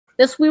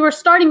we were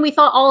starting, we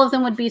thought all of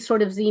them would be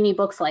sort of zine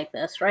books like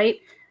this, right?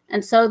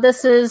 And so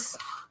this is,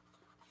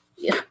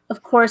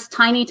 of course,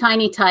 tiny,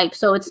 tiny type.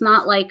 So it's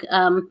not like,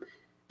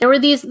 there were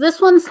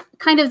this one's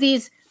kind of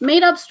these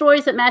made up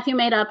stories that Matthew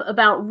made up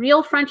about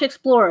real French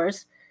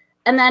explorers.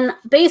 And then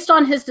based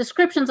on his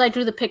descriptions, I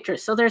drew the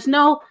pictures. So there's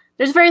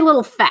very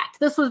little fact.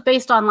 This was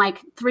based on like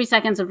 3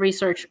 seconds of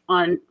research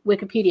on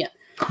Wikipedia.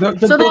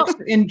 The books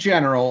in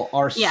general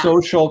are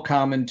social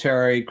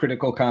commentary,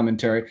 critical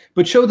commentary,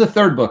 but show the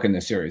third book in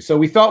the series. So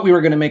we thought we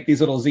were going to make these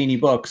little zine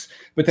books,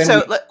 but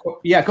then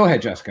yeah, go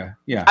ahead, Jessica.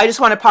 Yeah. I just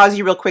want to pause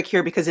you real quick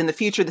here because in the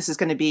future, this is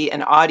going to be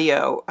an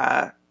audio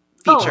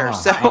feature.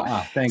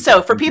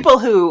 So for people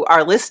who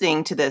are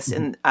listening to this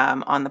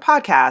on the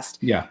podcast,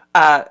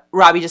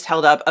 Robbi just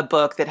held up a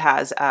book that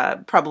has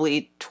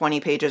probably 20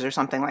 pages or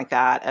something like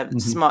that,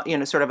 of small,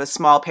 sort of a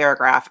small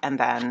paragraph, and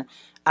then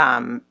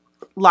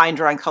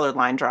colored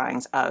line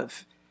drawings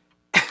of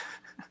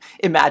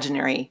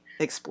imaginary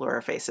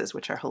explorer faces,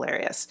 which are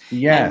hilarious.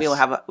 Yes. And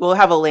we'll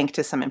have a link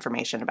to some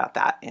information about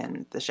that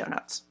in the show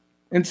notes.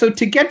 And so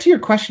to get to your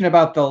question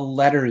about the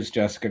letters,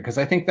 Jessica, because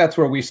I think that's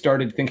where we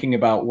started thinking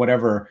about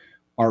whatever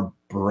our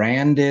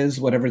brand is,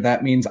 whatever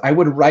that means. I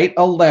would write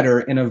a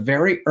letter in a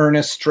very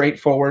earnest,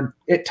 straightforward,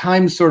 at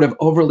times sort of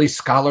overly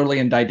scholarly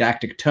and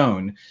didactic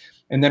tone.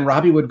 And then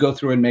Robbi would go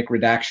through and make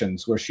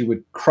redactions where she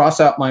would cross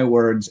out my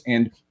words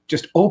and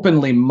just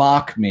openly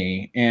mock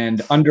me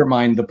and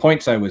undermine the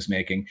points I was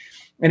making.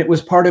 And it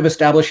was part of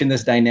establishing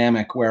this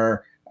dynamic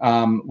where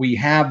we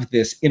have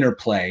this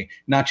interplay,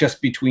 not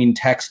just between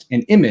text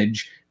and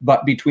image,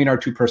 but between our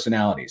two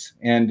personalities.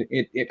 And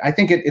I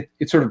think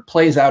it sort of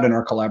plays out in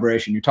our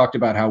collaboration. You talked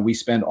about how we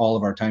spend all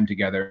of our time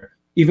together.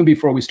 Even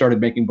before we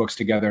started making books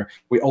together,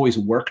 we always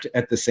worked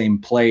at the same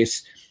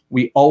place.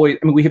 We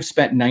have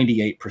spent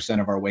 98%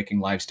 of our waking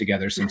lives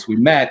together since we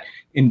met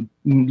in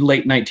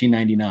late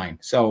 1999.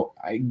 So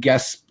I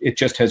guess it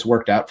just has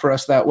worked out for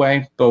us that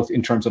way, both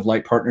in terms of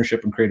light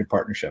partnership and creative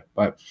partnership.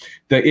 But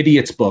the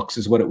Idiots Books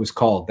is what it was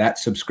called, that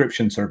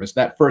subscription service.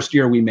 That first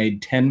year we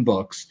made 10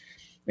 books.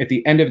 At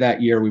the end of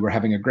that year, we were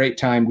having a great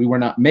time. We were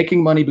not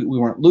making money, but we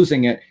weren't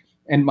losing it.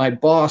 And my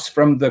boss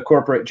from the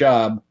corporate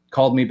job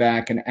called me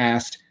back and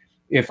asked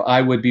if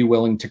I would be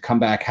willing to come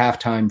back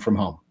half-time from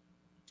home.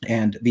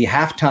 And the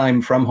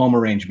half-time from home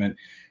arrangement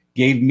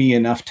gave me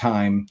enough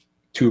time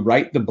to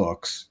write the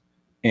books.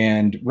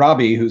 And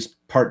Robbi, whose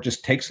part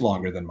just takes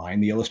longer than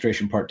mine, the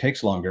illustration part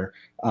takes longer,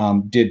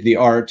 did the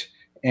art.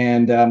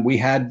 And we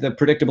had the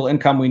predictable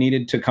income we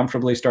needed to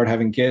comfortably start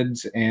having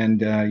kids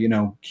and,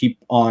 keep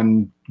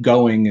on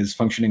going as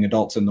functioning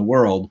adults in the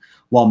world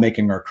while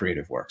making our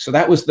creative work. So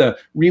that was the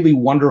really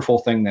wonderful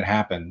thing that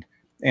happened.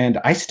 And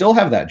I still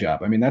have that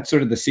job. I mean, that's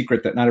sort of the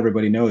secret that not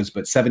everybody knows,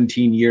 but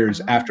 17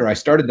 years after I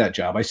started that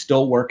job, I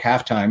still work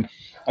half-time.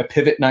 I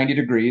pivot 90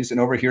 degrees, and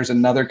over here's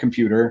another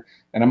computer,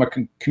 and I'm a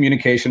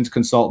communications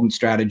consultant,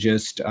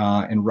 strategist,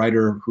 and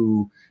writer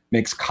who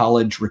makes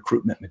college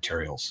recruitment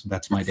materials.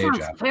 That's my day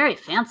job. Very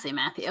fancy,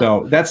 Matthew.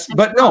 So that's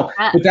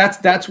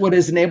what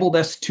has enabled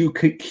us to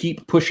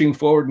keep pushing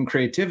forward in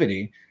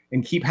creativity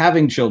and keep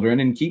having children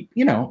and keep,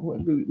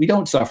 we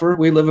don't suffer.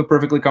 We live a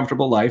perfectly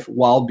comfortable life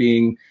while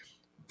being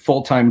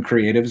full-time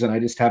creatives, and I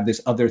just have this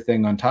other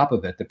thing on top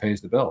of it that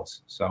pays the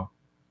bills. So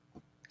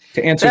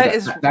to answer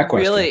that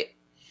question. Really,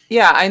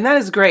 yeah, and that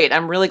is great.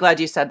 I'm really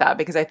glad you said that,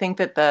 because I think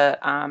that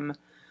I'm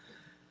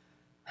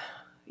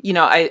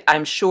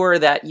sure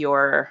that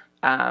your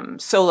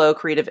solo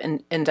creative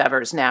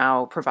endeavors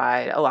now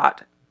provide a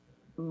lot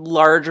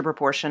larger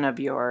proportion of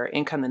your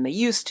income than they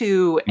used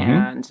to,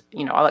 and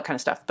all that kind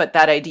of stuff. But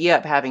that idea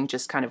of having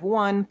just kind of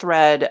one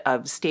thread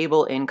of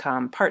stable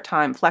income,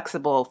 part-time,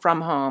 flexible,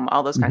 from home,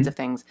 all those kinds of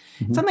things,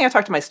 it's something I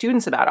talk to my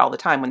students about all the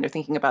time when they're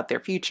thinking about their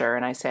future.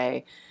 And I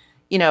say,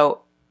 the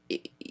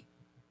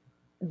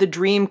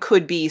dream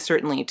could be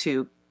certainly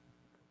to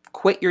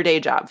quit your day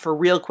job, for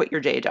real, quit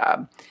your day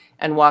job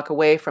and walk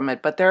away from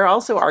it. But there are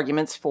also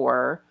arguments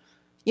for,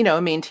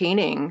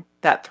 maintaining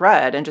that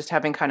thread and just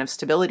having kind of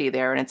stability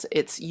there. And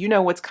it's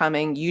what's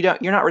coming. You're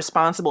not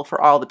responsible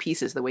for all the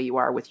pieces the way you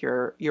are with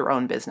your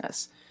own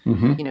business.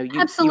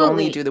 You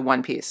only do the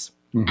one piece.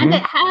 And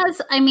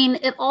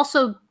it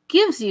also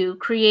gives you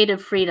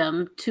creative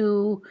freedom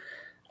to,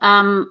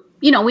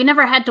 we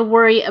never had to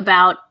worry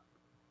about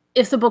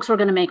if the books were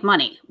going to make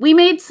money. We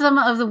made some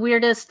of the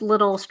weirdest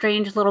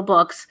strange little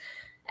books,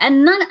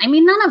 and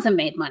none of them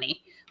made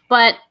money,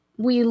 but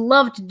we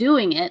loved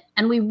doing it,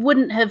 and we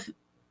wouldn't have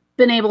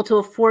been able to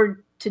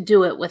afford to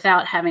do it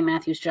without having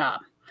Matthew's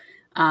job.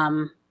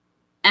 And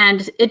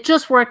it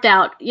just worked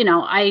out.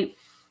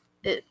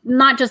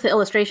 Not just the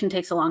illustration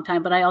takes a long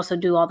time, but I also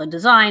do all the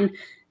design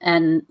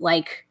and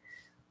lay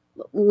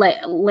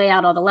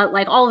out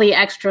all the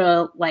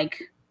extra,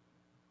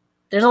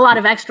 there's a lot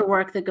of extra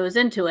work that goes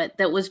into it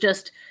that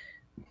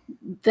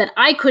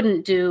I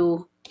couldn't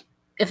do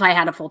if I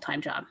had a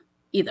full-time job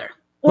either.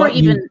 Or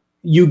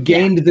you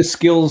gained the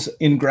skills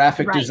in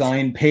graphic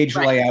design, page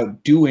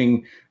layout,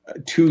 doing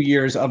 2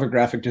 years of a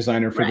graphic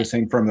designer for the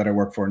same firm that I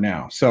work for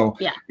now. So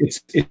yeah,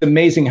 it's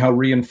amazing how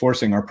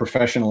reinforcing our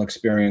professional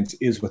experience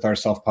is with our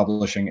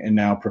self-publishing and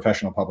now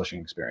professional publishing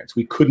experience.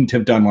 We couldn't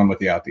have done one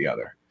without the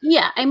other.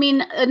 Yeah, I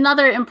mean,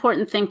 another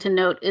important thing to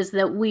note is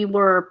that we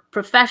were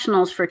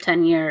professionals for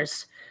 10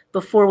 years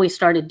before we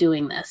started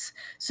doing this.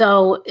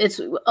 So it's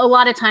a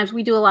lot of times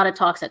we do a lot of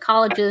talks at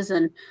colleges,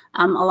 and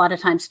a lot of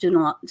times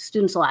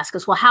students will ask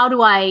us, well, how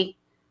do I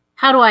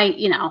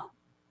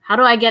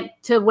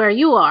get to where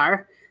you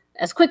are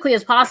as quickly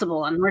as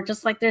possible? And we're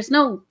just like, there's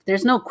no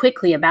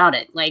quickly about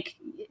it. Like,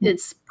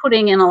 it's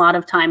putting in a lot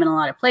of time in a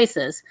lot of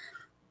places.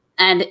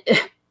 And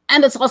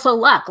it's also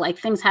luck. Like,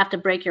 things have to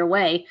break your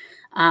way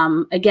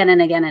again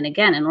and again and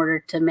again in order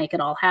to make it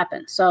all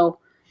happen. So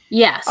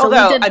yeah. So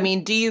although, I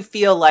mean, do you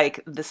feel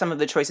like some of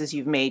the choices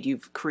you've made,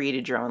 you've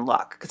created your own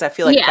luck? Because I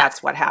feel like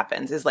that's what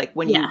happens, is like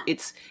when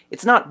it's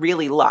not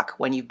really luck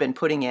when you've been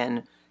putting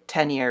in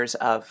 10 years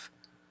of,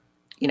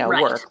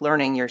 work,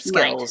 learning your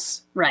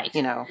skills, right.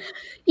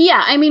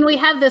 Yeah, I mean, we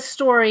have this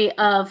story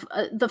of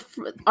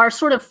our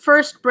sort of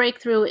first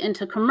breakthrough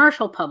into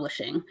commercial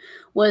publishing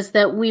was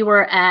that were we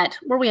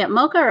at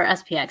MoCA or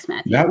SPX,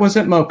 Matthew? That was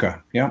at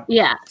MoCA, yeah.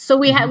 Yeah, so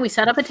we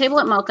set up a table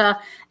at MoCA,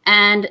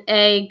 and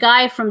a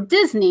guy from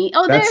Disney,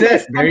 that's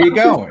it, there you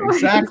go,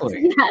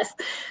 exactly. Yes,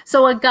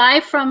 so a guy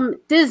from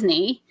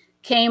Disney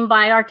came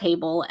by our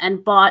table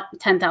and bought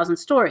 10,000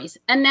 stories.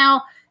 And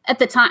now, at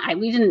the time,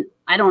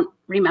 I don't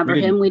remember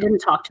him. We didn't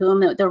talk to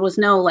him. There was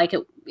no,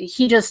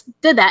 he just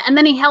did that. And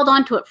then he held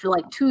on to it for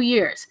like 2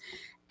 years.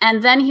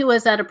 And then he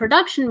was at a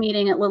production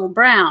meeting at Little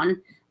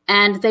Brown,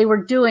 and they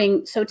were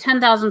doing, so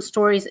 10,000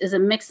 Stories is a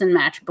mix and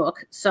match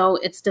book. So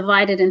it's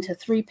divided into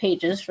 3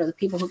 pages for the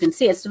people who can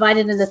see. It's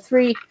divided into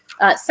 3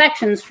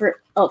 sections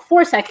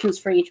 4 sections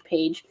for each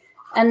page.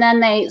 And then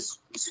they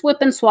swip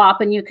and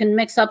swap, and you can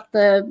mix up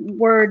the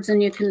words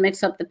and you can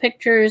mix up the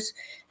pictures,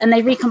 and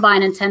they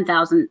recombine in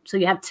 10,000. So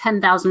you have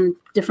 10,000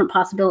 different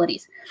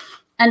possibilities.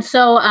 And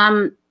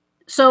so,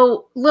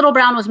 so Little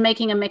Brown was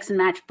making a mix and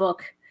match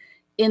book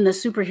in the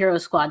Superhero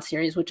Squad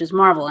series, which is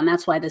Marvel. And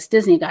that's why this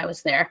Disney guy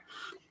was there.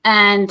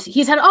 And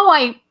he said, oh,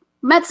 I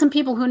met some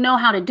people who know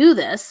how to do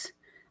this.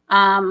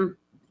 And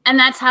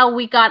that's how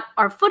we got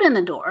our foot in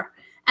the door.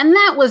 And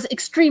that was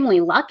extremely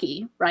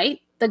lucky,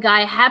 right? The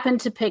guy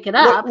happened to pick it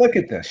up. Look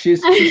at this.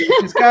 She's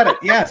got it.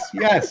 Yes.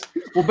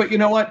 Well, but you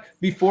know what?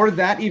 Before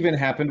that even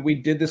happened, we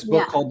did this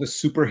book called The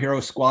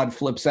Superhero Squad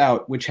Flips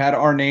Out, which had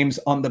our names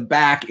on the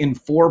back in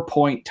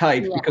 4-point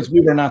type because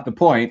we were not the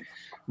point.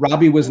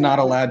 Robbi was not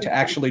allowed to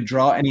actually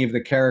draw any of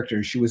the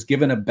characters. She was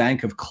given a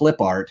bank of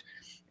clip art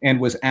and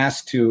was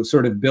asked to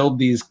sort of build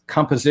these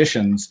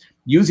compositions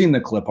using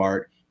the clip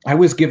art. I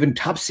was given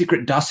top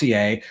secret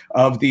dossier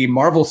of the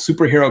Marvel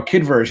superhero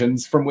kid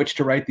versions from which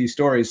to write these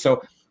stories.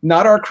 So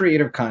not our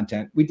creative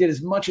content. We did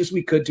as much as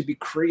we could to be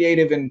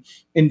creative and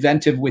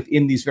inventive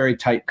within these very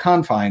tight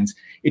confines.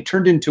 It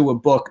turned into a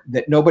book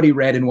that nobody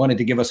read and wanted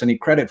to give us any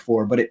credit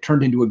for, but it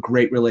turned into a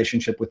great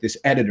relationship with this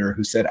editor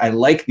who said, I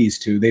like these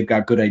two. They've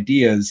got good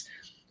ideas.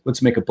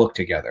 Let's make a book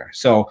together.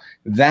 So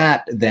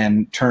that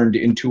then turned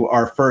into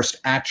our first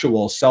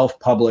actual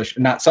self-published,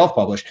 not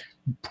self-published,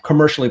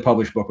 commercially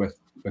published book with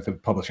a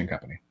publishing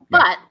company.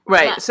 But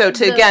so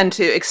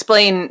to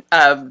explain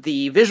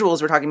the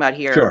visuals we're talking about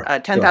here, sure,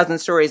 10,000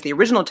 Stories, the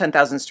original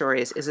 10,000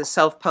 Stories is a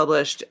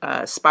self-published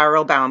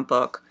spiral bound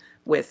book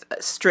with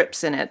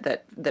strips in it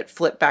that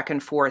flip back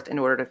and forth in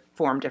order to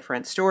form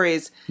different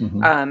stories.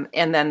 And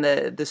then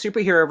the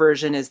superhero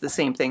version is the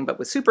same thing, but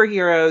with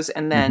superheroes.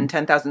 And then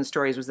 10,000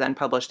 Stories was then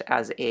published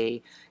as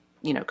a,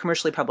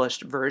 commercially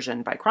published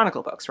version by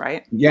Chronicle Books,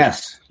 right?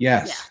 Yes.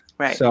 Yeah.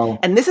 Right. So,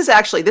 and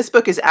this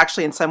book is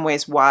actually in some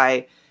ways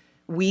why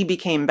we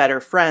became better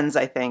friends,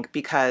 I think,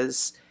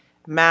 because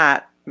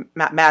Matt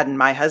Madden,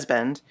 my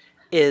husband,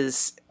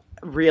 is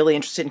really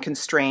interested in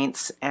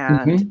constraints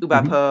and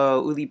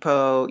ubapo,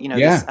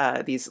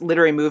 ulipo, these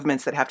literary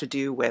movements that have to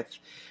do with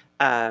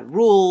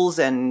rules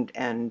and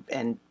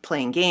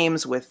playing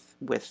games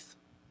with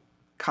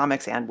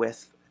comics and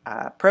with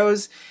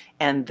prose.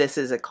 And this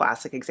is a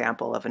classic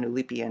example of an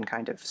Oulipian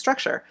kind of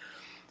structure.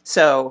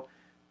 So,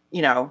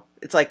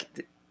 it's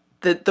like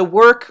the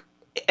work,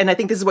 and I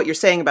think this is what you're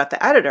saying about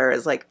the editor,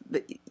 is like,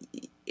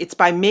 it's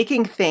by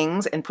making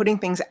things and putting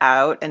things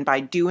out and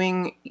by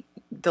doing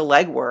the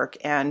legwork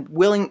and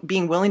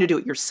being willing to do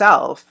it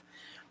yourself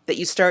that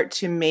you start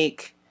to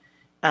make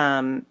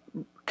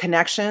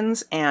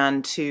connections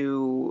and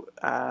to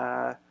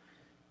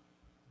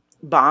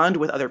bond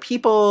with other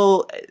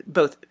people,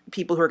 both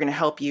people who are going to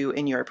help you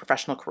in your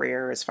professional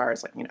career as far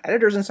as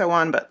editors and so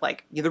on. But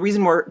the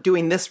reason we're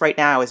doing this right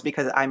now is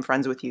because I'm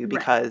friends with you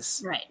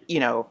because,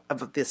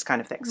 of this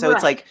kind of thing. So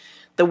it's like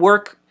the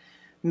work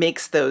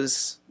makes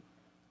those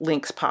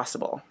links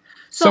possible.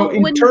 So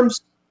in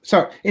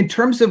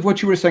terms of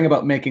what you were saying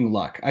about making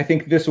luck, I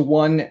think this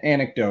one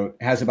anecdote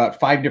has about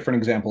 5 different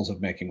examples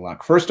of making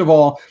luck. First of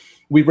all,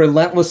 we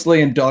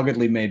relentlessly and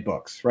doggedly made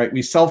books, right?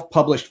 We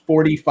self-published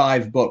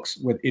 45 books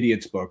with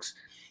Idiot's Books.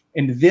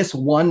 And this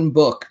one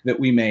book that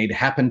we made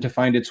happened to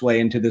find its way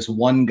into this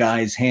one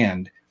guy's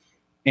hand.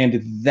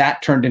 And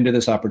that turned into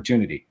this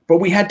opportunity. But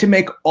we had to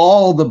make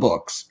all the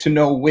books to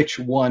know which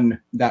one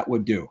that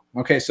would do.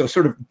 Okay, so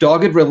sort of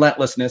dogged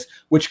relentlessness,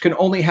 which can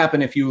only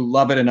happen if you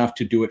love it enough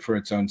to do it for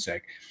its own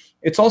sake.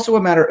 It's also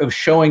a matter of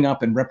showing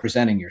up and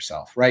representing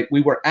yourself, right?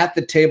 We were at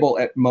the table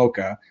at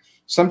MoCA.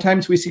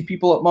 Sometimes we see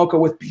people at MoCA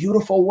with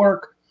beautiful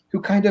work who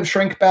kind of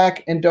shrink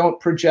back and don't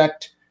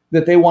project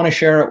that they want to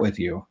share it with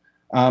you.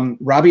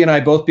 Robbi and I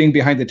both being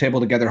behind the table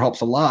together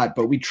helps a lot,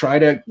 but we try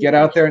to get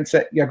out there and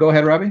say, yeah, go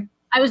ahead, Robbi.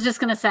 I was just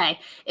going to say,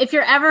 if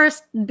you're ever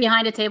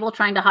behind a table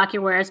trying to hawk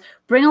your wares,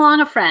 bring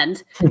along a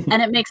friend,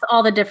 and it makes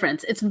all the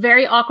difference. It's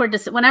very awkward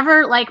to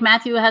whenever like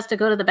Matthew has to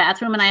go to the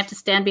bathroom and I have to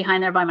stand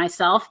behind there by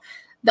myself,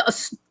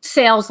 the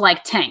sales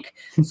like tank.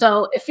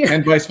 So if you're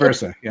and vice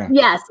versa, yeah.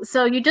 Yes,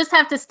 so you just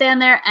have to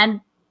stand there and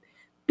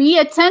be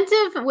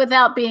attentive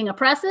without being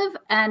oppressive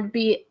and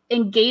be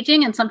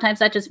engaging. And sometimes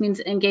that just means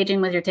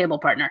engaging with your table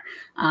partner,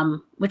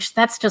 which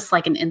that's just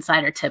like an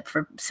insider tip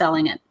for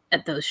selling it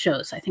at those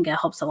shows. I think it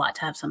helps a lot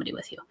to have somebody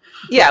with you.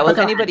 Yeah, well, if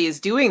anybody is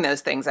doing those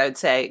things, I would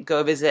say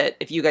go visit.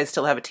 If you guys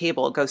still have a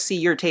table, go see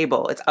your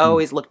table. It's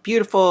always looked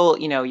beautiful.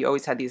 You know, you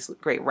always had these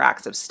great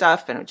racks of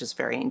stuff, and it was just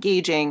very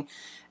engaging.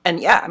 And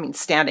yeah, I mean,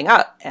 standing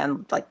up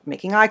and like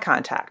making eye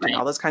contact and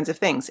all those kinds of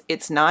things.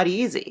 It's not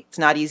easy. It's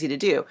not easy to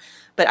do.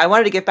 But I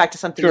wanted to get back to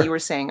something you were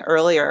saying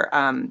earlier,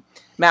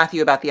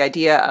 Matthew, about the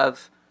idea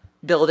of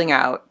building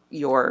out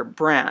your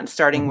brand,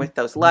 starting with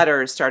those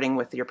letters, starting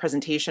with your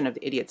presentation of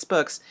the Idiot's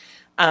books.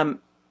 And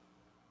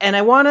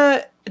I want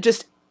to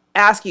just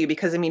ask you,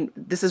 because I mean,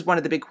 this is one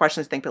of the big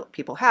questions I think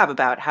people have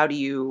about how do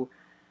you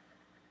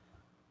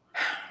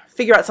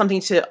figure out something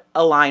to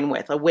align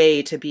with, a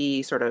way to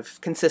be sort of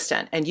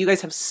consistent. And you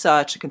guys have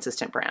such a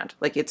consistent brand.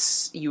 Like it's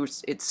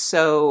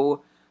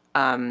so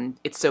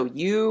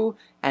you,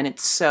 and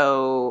it's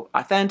so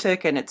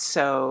authentic, and it's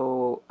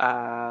so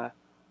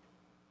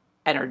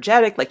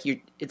energetic. Like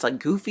it's like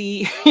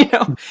goofy, you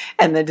know,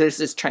 and then there's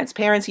this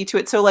transparency to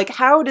it. So like,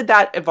 how did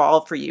that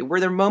evolve for you?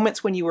 Were there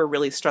moments when you were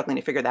really struggling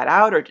to figure that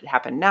out, or did it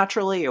happen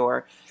naturally?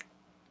 Or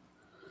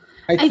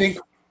I think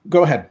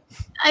go ahead.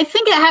 I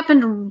think it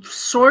happened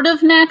sort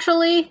of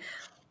naturally,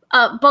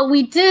 but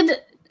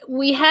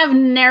we have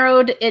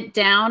narrowed it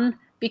down,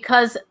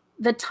 because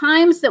the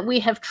times that we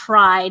have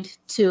tried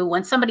to,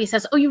 when somebody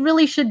says, oh, you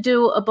really should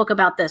do a book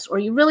about this, or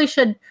you really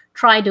should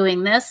try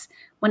doing this,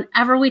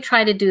 whenever we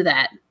try to do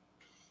that,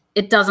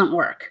 it doesn't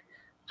work.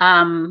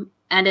 And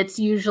it's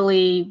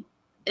usually,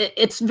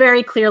 it's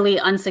very clearly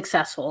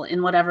unsuccessful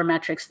in whatever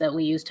metrics that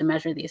we use to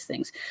measure these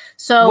things.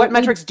 So what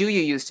metrics do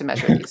you use to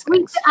measure these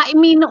things? I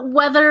mean,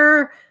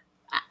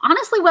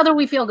 honestly, whether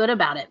we feel good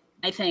about it,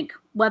 I think,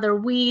 whether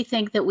we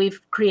think that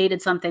we've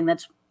created something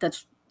that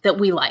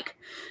we like.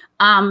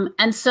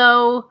 And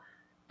so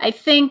I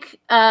think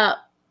a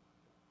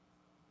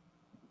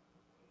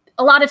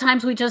lot of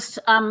times we just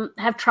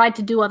have tried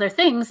to do other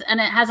things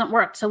and it hasn't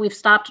worked. So we've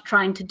stopped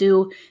trying to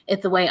do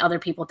it the way other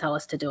people tell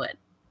us to do it.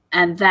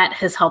 And that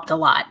has helped a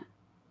lot.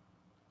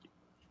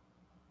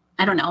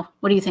 I don't know.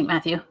 What do you think,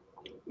 Matthew?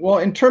 Well,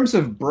 in terms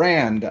of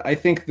brand, I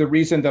think the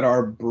reason that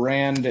our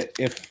brand,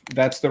 if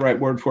that's the right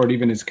word for it,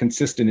 even is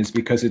consistent, is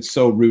because it's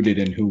so rooted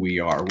in who we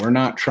are. We're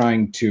not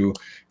trying to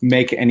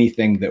make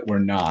anything that we're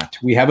not.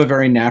 We have a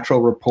very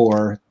natural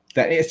rapport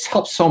that it's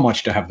helped so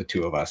much to have the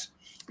two of us.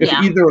 If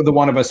either of the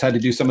one of us had to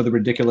do some of the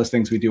ridiculous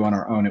things we do on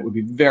our own, it would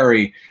be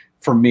very,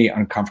 for me,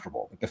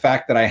 uncomfortable. But the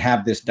fact that I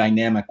have this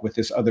dynamic with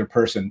this other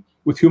person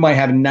with whom I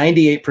have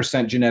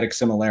 98% genetic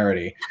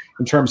similarity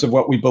in terms of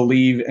what we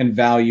believe and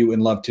value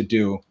and love to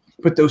do,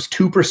 but those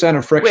 2%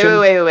 of friction.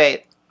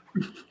 Wait.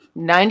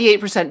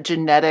 98%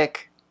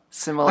 genetic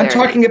similarity.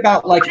 I'm talking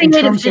about like creative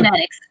in terms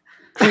genetics.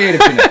 Of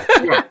creative genetics.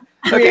 Yeah.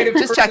 Creative,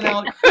 just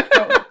checking.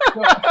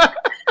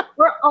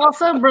 We're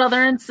also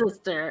brother and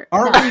sister.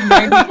 Aren't we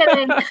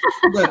 90?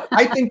 Look,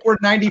 I think we're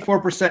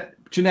 94%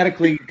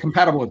 genetically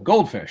compatible with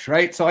goldfish,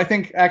 right? So I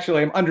think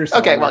actually I'm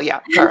underselling. Okay, well,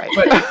 yeah, all right.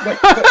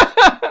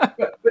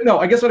 But no,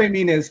 I guess what I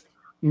mean is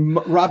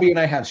Robbi and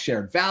I have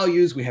shared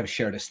values. We have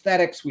shared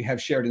aesthetics. We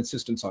have shared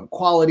insistence on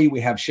quality.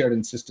 We have shared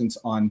insistence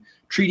on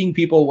treating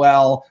people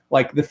well.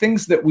 Like the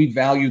things that we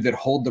value that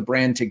hold the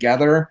brand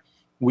together,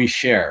 we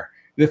share.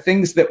 The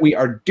things that we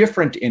are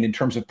different in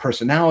terms of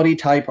personality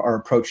type, our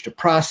approach to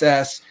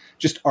process,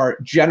 just our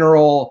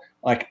general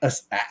like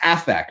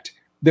affect,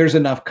 there's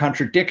enough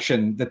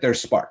contradiction that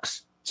there's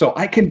sparks. So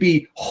I can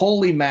be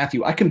wholly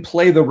Matthew. I can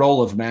play the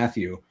role of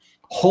Matthew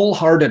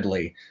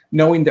wholeheartedly,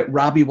 knowing that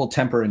Robbi will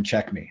temper and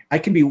check me. I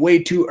can be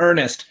way too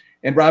earnest,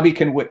 and Robbi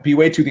can be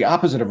way too the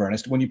opposite of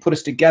earnest. When you put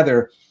us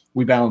together,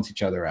 we balance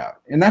each other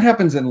out. And that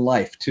happens in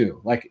life too.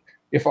 Like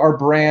if our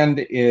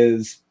brand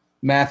is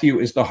Matthew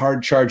is the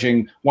hard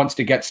charging, wants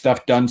to get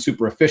stuff done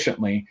super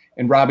efficiently,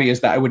 and Robbi is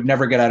that I would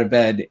never get out of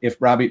bed if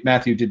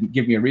Matthew didn't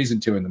give me a reason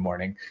to in the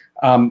morning.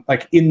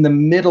 Like in the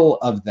middle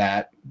of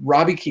that,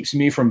 Robbi keeps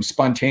me from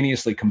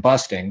spontaneously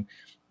combusting,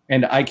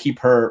 and I keep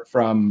her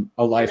from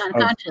a life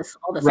unconscious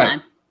all the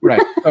time.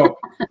 Right.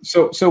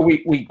 So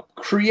we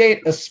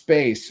create a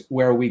space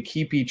where we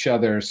keep each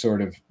other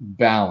sort of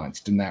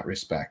balanced in that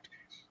respect.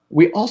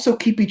 we also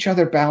keep each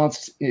other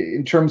balanced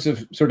in terms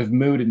of sort of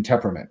mood and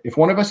temperament. If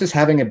one of us is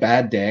having a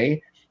bad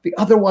day, the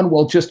other one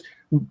will just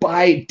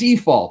by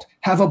default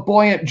have a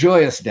buoyant,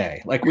 joyous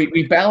day. Like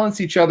we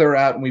balance each other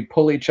out and we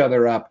pull each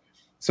other up.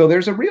 So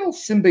there's a real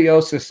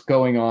symbiosis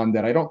going on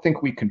that I don't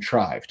think we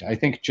contrived. I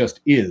think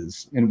just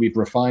is, and we've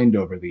refined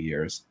over the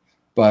years.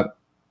 But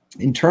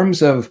in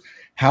terms of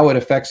how it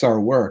affects our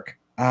work,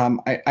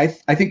 I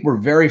think we're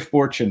very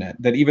fortunate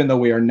that even though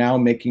we are now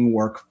making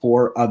work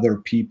for other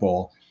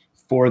people,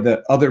 for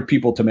the other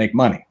people to make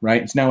money,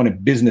 right? It's now in a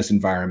business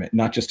environment,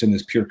 not just in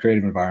this pure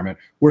creative environment.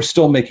 We're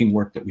still making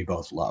work that we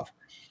both love.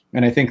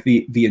 And I think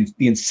the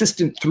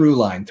insistent through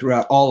line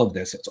throughout all of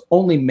this, it's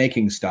only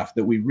making stuff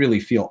that we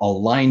really feel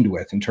aligned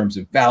with in terms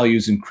of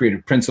values and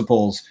creative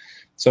principles.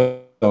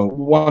 So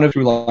one of the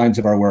through lines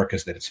of our work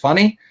is that it's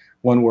funny.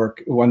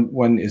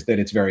 One is that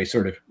it's very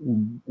sort of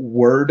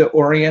word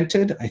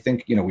oriented. I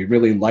think,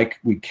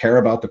 we care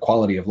about the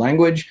quality of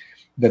language,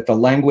 that the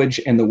language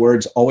and the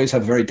words always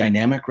have a very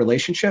dynamic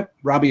relationship.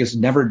 Robbi is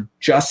never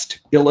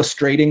just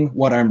illustrating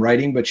what I'm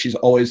writing, but she's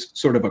always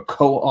sort of a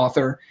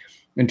co-author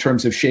in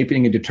terms of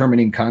shaping and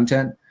determining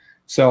content.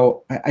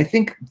 So I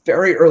think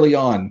very early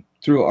on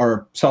through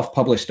our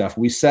self-published stuff,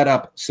 we set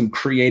up some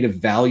creative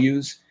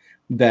values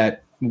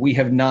that we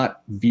have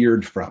not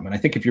veered from. And I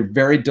think if you're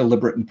very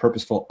deliberate and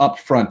purposeful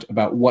upfront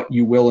about what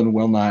you will and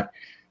will not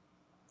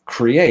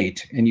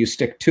create and you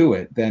stick to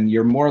it, then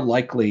you're more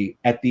likely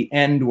at the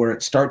end where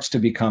it starts to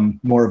become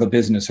more of a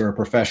business or a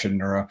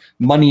profession or a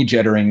money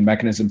generating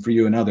mechanism for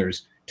you and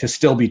others to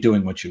still be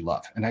doing what you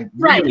love. And I'm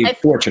really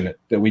fortunate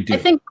that we do. I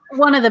think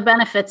one of the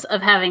benefits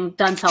of having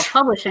done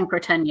self-publishing for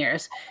 10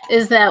 years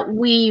is that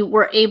we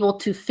were able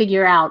to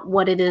figure out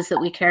what it is that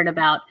we cared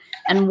about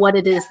and what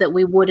it is that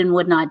we would and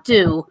would not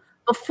do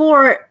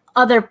before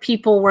other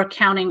people were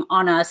counting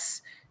on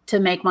us to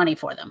make money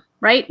for them,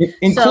 right?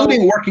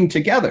 Including working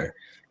together.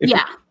 If we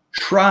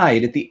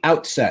tried at the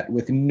outset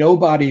with no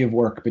body of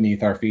work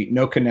beneath our feet,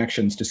 no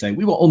connections to say,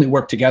 we will only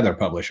work together,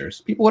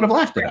 publishers, people would have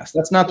laughed at us.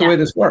 That's not the way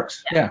this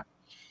works. Yeah.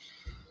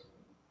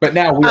 But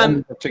now we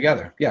only work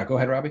together. Yeah, go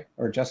ahead, Robbi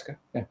or Jessica.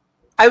 Yeah.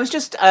 I was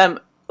just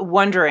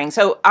wondering,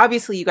 so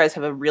obviously you guys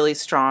have a really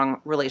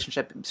strong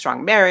relationship,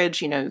 strong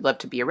marriage, you love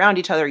to be around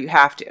each other, you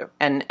have to,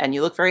 and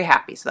you look very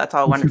happy, so that's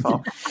all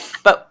wonderful.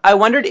 But I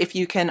wondered if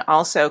you can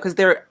also, because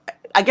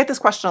I get this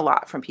question a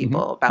lot from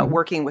people about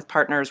working with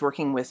partners,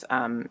 working with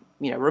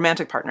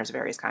romantic partners of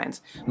various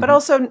kinds, but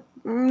also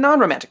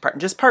non-romantic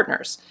partners, just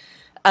partners.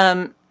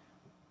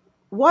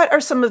 What are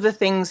some of the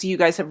things you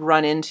guys have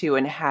run into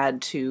and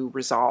had to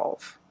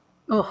resolve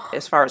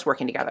as far as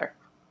working together?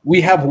 We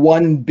have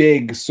one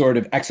big sort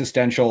of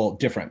existential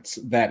difference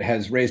that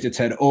has raised its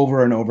head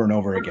over and over and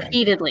over again.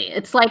 Repeatedly.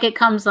 It's like it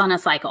comes on a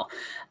cycle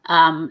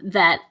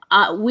that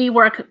we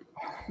work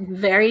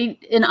very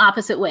in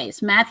opposite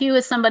ways. Matthew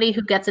is somebody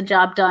who gets a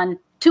job done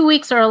 2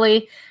 weeks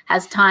early,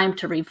 has time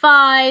to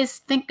revise,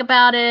 think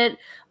about it,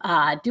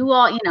 do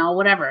all,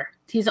 whatever.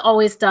 He's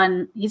always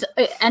done,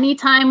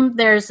 anytime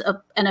there's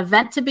an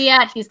event to be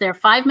at, he's there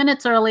 5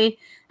 minutes early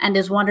and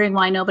is wondering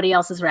why nobody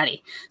else is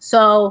ready.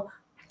 So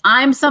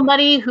I'm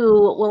somebody who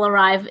will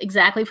arrive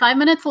exactly 5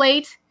 minutes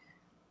late,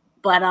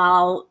 but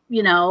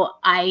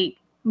I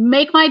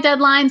make my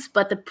deadlines,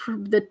 but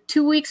the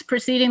 2 weeks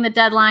preceding the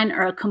deadline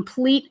are a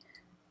complete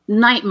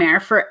nightmare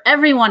for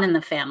everyone in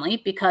the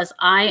family because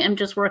I am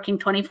just working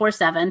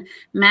 24/7.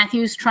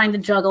 Matthew's trying to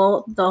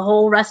juggle the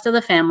whole rest of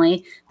the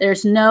family.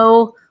 There's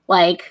no,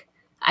 I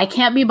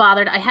can't be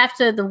bothered.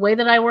 The way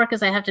that I work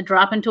is I have to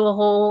drop into a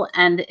hole,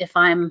 and if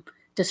I'm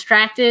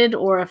distracted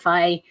or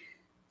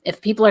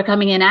if people are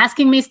coming in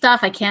asking me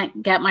stuff, I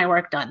can't get my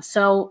work done.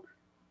 So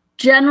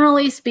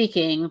generally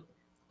speaking,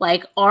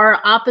 our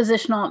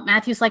oppositional,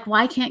 Matthew's like,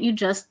 why can't you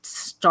just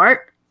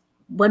start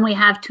when we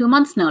have 2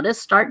 months notice,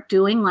 start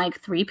doing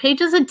 3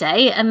 pages a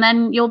day and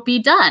then you'll be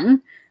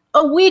done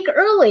a week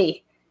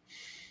early.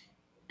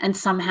 And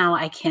somehow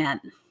I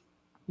can't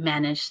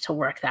manage to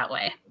work that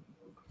way.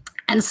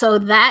 And so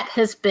that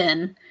has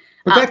been,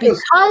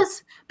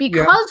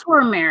 because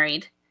we're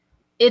married,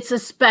 it's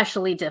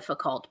especially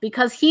difficult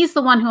because he's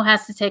the one who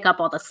has to take up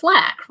all the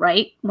slack,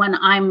 right? When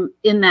I'm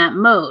in that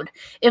mode.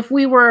 If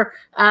we were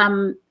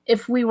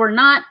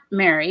not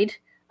married,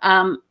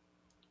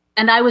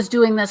 and I was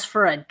doing this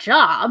for a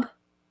job,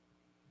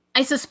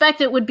 I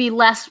suspect it would be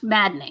less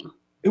maddening.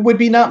 It would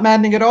be not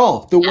maddening at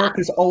all. The work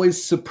is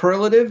always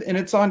superlative and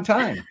it's on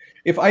time.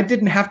 If I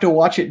didn't have to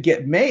watch it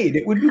get made,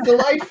 it would be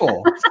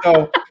delightful.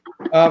 So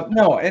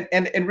no,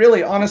 and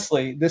really,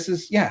 honestly,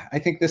 I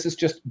think this is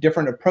just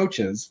different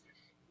approaches.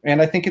 And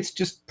I think it's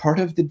just part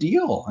of the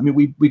deal. I mean,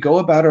 we go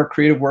about our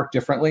creative work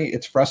differently.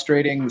 It's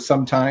frustrating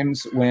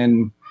sometimes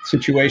when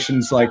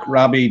situations like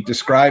Robbi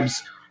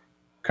describes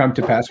come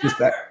to pass. Is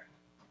that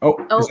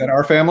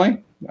our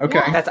family? Okay.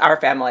 Yeah. That's our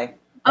family.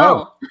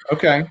 Oh,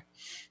 okay.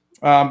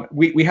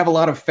 We have a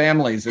lot of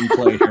families in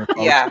play here,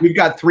 folks. Yeah. We've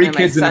got 3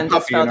 kids and a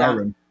puppy in our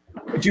room.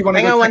 Do you want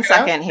to hang on 1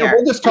 second here? No,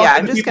 we'll just talk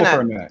to the people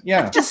for a minute.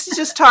 Yeah.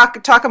 Just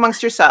talk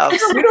amongst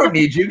yourselves. We don't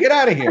need you. Get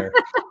out of here.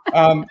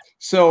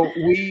 So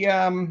we,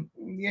 in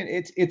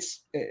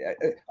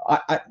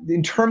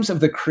terms of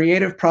the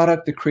creative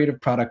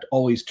product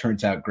always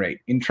turns out great.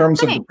 In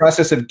terms of the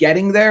process of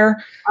getting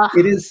there,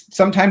 it is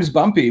sometimes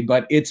bumpy,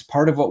 but it's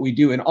part of what we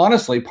do. And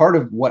honestly, part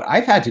of what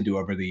I've had to do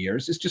over the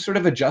years is just sort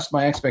of adjust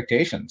my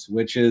expectations,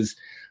 which is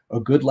a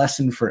good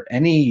lesson for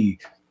any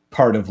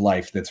part of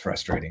life that's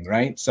frustrating,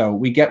 right? So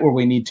we get where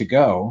we need to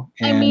go.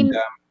 And, I mean,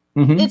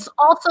 it's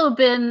also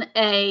been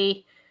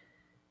a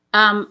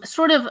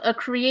sort of a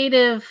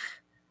creative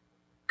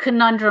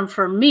conundrum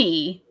for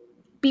me,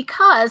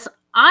 because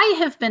I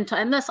have been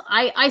and this,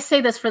 I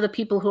say this for the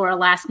people who are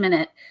last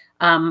minute,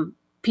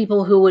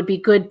 people who would be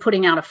good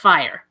putting out a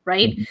fire,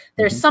 right?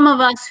 There's some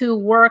of us who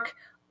work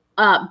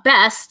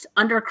best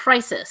under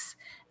crisis,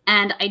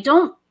 and I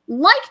don't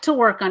like to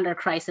work under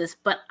crisis,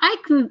 but I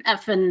can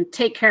effing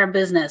take care of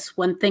business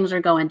when things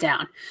are going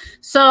down.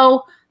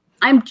 So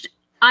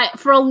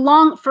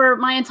for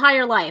my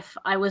entire life,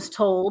 I was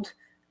told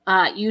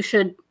you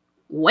should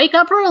wake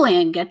up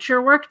early and get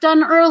your work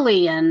done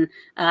early, and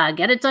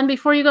get it done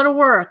before you go to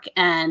work,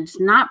 and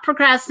not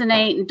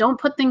procrastinate, and don't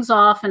put things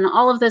off, and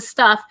all of this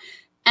stuff.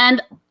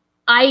 And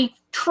I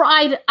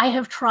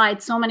have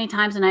tried so many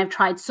times, and I've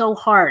tried so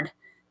hard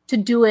to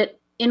do it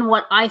in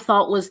what I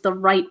thought was the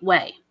right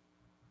way.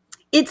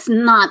 It's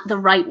not the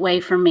right way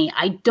for me.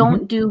 I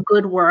don't do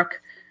good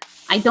work.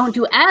 I don't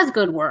do as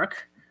good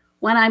work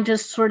when I'm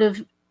just sort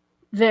of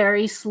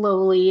very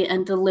slowly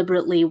and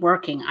deliberately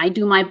working. I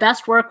do my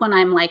best work when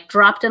I'm like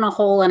dropped in a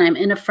hole and I'm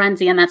in a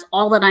frenzy, and that's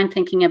all that I'm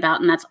thinking about,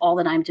 and that's all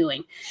that I'm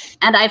doing.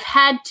 And I've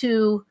had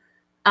to,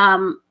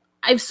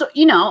 I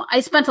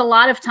spent a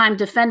lot of time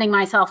defending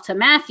myself to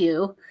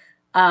Matthew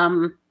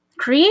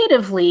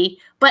creatively,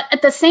 but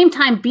at the same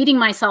time beating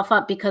myself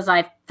up because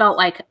I felt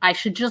like I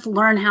should just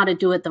learn how to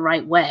do it the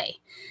right way.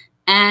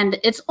 And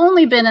it's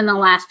only been in the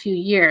last few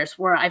years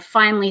where I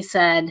finally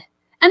said,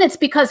 and it's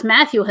because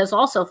Matthew has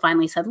also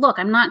finally said, look,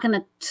 I'm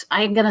going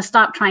to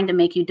stop trying to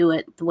make you do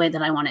it the way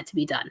that I want it to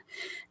be done.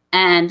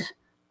 And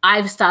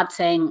I've stopped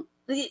saying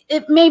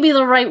it may be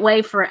the right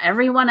way for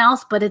everyone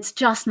else, but it's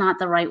just not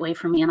the right way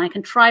for me. And I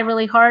can try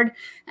really hard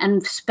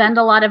and spend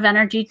a lot of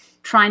energy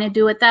trying to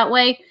do it that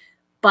way,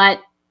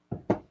 but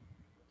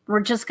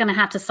we're just going to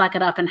have to suck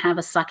it up and have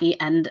a sucky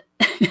and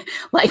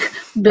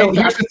build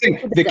up. Here's the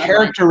thing, the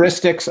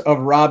characteristics of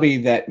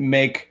Robbi that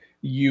make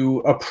you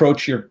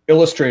approach your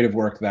illustrative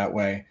work that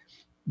way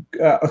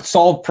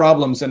solve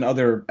problems in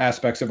other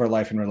aspects of our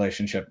life and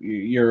relationship.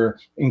 Your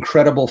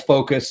incredible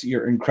focus,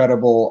 your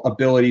incredible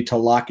ability to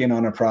lock in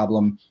on a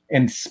problem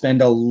and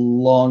spend a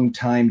long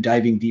time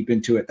diving deep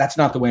into it. That's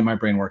not the way my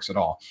brain works at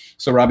all.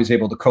 So Robbi's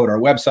able to code our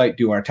website,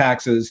 do our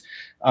taxes.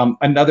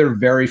 Another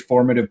very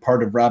formative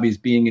part of Robbi's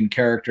being in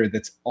character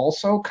that's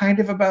also kind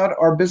of about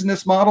our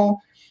business model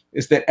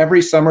is that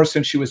every summer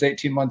since she was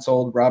 18 months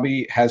old,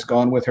 Robbi has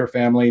gone with her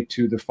family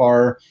to the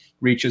far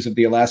reaches of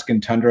the Alaskan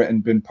tundra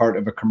and been part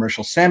of a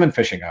commercial salmon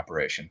fishing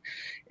operation.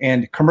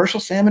 And commercial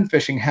salmon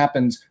fishing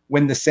happens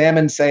when the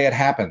salmon say it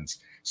happens.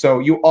 So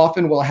you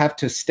often will have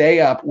to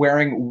stay up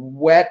wearing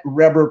wet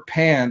rubber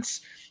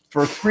pants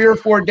for 3 or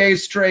 4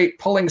 days straight,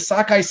 pulling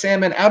sockeye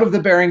salmon out of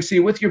the Bering Sea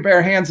with your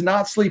bare hands,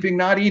 not sleeping,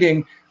 not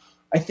eating.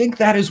 I think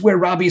that is where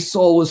Robbi's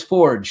soul was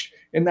forged.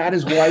 And that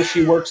is why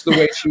she works the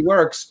way she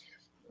works.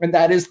 And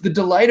that is the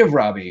delight of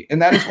Robbi.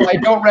 And that is why I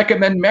don't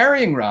recommend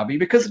marrying Robbi,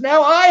 because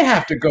now I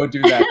have to go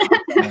do that.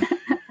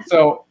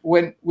 So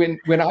when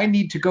I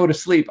need to go to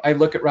sleep, I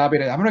look at Robbi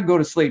and I'm going to go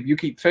to sleep. You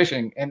keep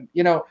fishing. And,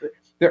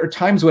 there are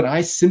times when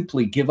I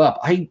simply give up.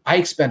 I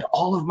expend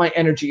all of my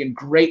energy in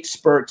great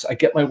spurts. I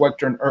get my work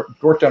done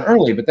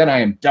early, but then I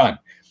am done.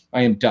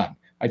 I am done.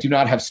 I do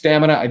not have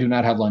stamina. I do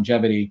not have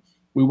longevity.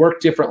 We work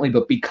differently,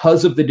 but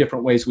because of the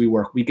different ways we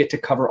work, we get to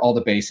cover all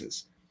the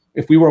bases.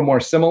 If we were more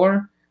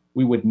similar,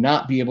 we would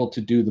not be able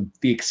to do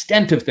the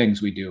extent of things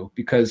we do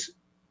because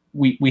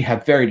we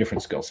have very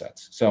different skill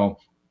sets. So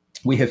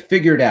we have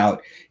figured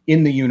out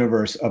in the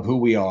universe of who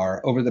we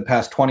are over the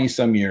past 20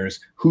 some years,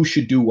 who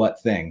should do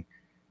what thing.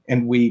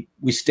 And we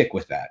stick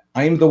with that.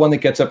 I am the one that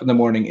gets up in the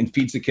morning and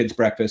feeds the kids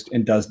breakfast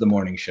and does the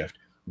morning shift.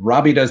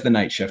 Robbi does the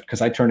night shift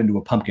because I turn into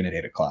a pumpkin at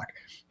 8 o'clock.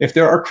 If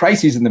there are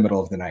crises in the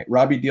middle of the night,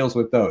 Robbi deals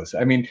with those.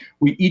 I mean,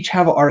 we each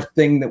have our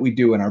thing that we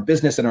do in our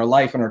business and our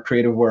life and our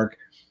creative work.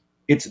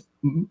 It's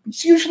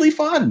usually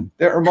fun.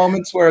 There are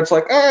moments where it's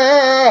like,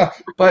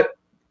 but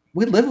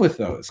we live with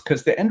those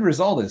because the end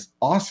result is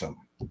awesome.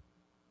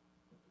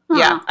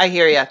 Yeah, I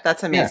hear you.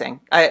 That's amazing.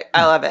 Yeah.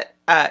 I love it.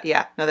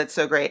 That's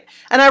so great.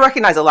 And I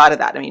recognize a lot of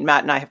that. I mean,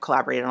 Matt and I have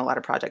collaborated on a lot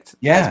of projects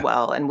as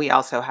well. And we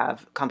also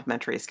have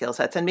complementary skill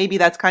sets. And maybe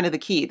that's kind of the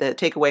key. The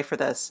takeaway for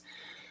this,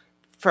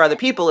 for other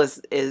people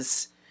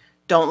is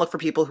don't look for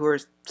people who are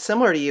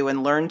similar to you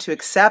and learn to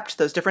accept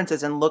those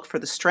differences and look for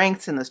the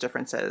strengths in those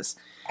differences.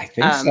 I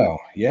think so.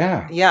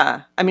 Yeah.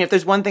 Yeah. I mean, if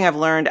there's one thing I've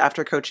learned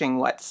after coaching,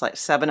 it's like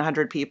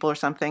 700 people or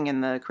something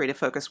in the Creative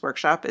Focus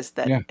workshop is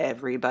that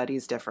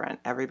everybody's different.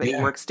 Everybody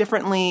works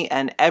differently,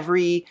 and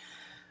every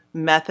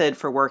method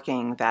for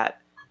working that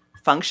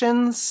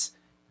functions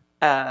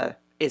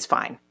is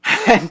fine.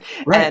 and,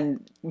 Right.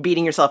 and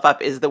beating yourself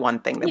up is the one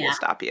thing that will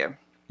stop you.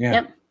 Yeah.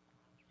 Yep.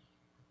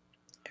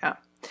 Yeah.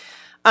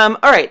 All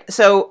right.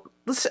 So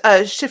let's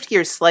shift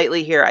gears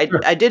slightly here.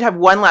 Sure. I did have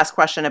one last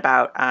question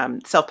about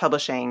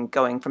self-publishing,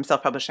 going from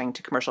self-publishing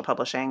to commercial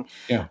publishing.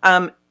 Yeah.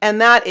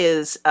 And that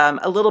is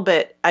a little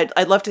bit,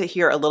 I'd love to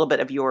hear a little bit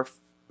of your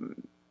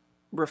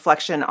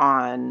reflection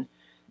on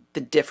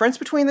the difference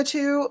between the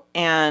two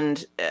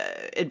and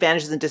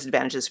advantages and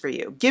disadvantages for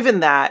you, given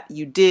that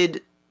you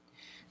did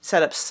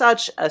set up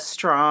such a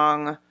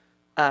strong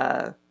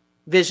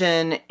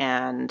vision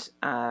and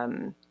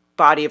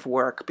body of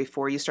work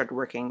before you started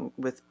working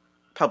with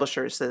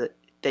publishers, so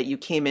that you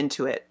came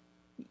into it,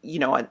 you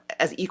know,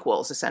 as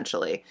equals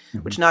essentially,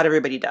 which not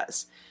everybody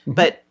does.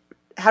 But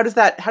how does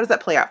that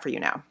play out for you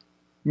now?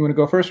 You want to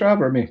go first,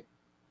 Rob, or me?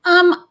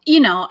 You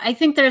know, I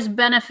think there's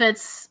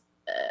benefits.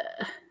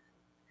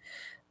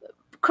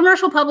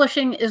 Commercial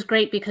publishing is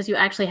great because you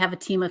actually have a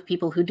team of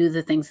people who do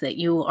the things that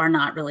you are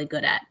not really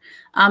good at.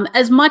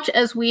 As much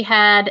as we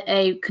had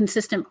a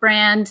consistent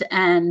brand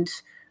and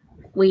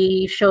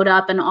we showed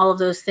up and all of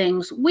those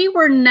things, we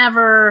were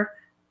never,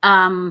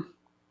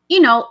 you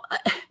know,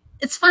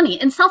 it's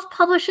funny. In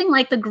self-publishing,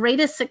 like the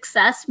greatest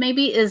success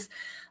maybe is,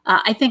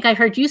 I think I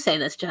heard you say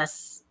this,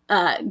 Jess,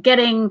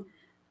 getting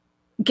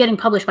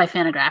published by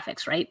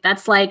Fantagraphics, right?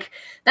 That's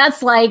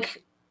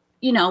like,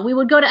 you know, we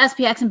would go to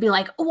SPX and be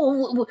like,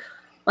 oh,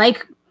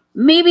 like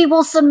maybe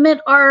we'll submit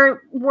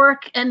our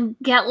work and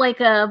get like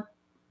a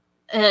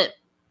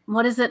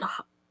what is it?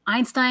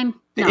 Einstein?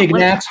 No,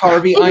 Ignatz,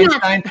 Harvey,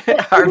 Einstein.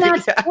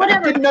 Ignatz,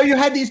 whatever. I didn't know you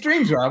had these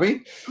dreams,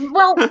 Robbi.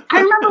 Well,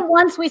 I remember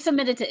once we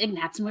submitted to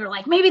Ignatz and we were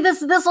like, maybe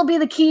this will be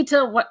the key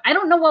to what, I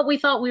don't know what we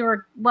thought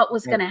what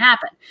was going to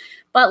happen.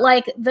 But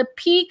like the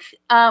peak,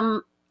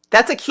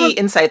 that's a key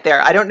insight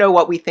there. I don't know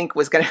what we thought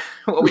was going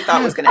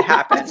to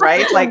happen,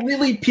 right? Like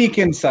really peak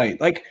insight.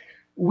 Like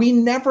we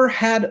never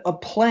had a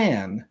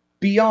plan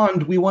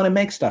beyond we want to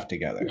make stuff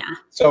together. Yeah.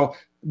 So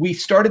we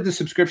started the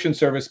subscription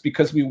service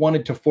because we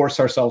wanted to force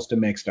ourselves to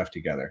make stuff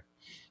together.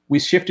 We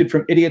shifted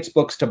from Idiot's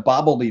Books to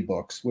Bobbledy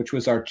Books, which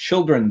was our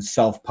children's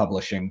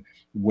self-publishing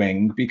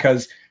wing,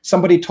 because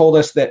somebody told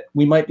us that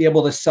we might be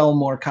able to sell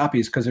more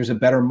copies because there's a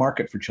better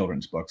market for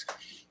children's books.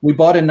 We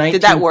bought a 1920.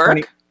 Did that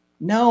work?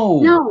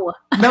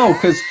 No,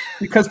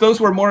 because those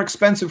were more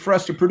expensive for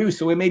us to produce,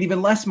 so we made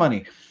even less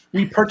money.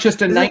 We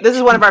purchased a This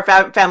is one of our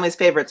family's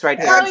favorites right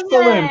here.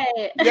 Excellent.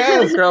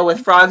 Yes, Girl with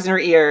Frogs in Her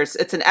Ears.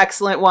 It's an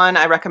excellent one.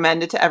 I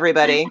recommend it to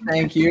everybody.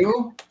 Thank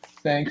you.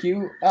 Thank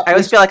you. I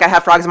always feel like I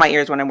have frogs in my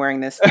ears when I'm wearing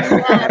this thing.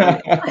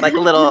 Like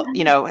little,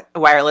 you know,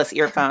 wireless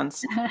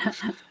earphones.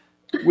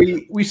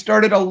 We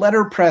started a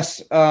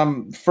letterpress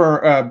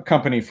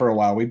company for a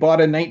while. We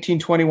bought a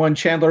 1921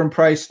 Chandler and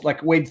Price,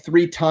 like weighed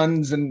 3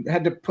 tons, and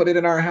had to put it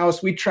in our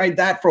house. We tried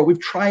that we've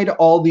tried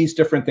all these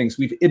different things.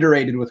 We've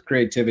iterated with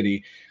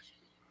creativity.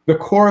 The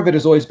core of it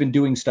has always been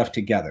doing stuff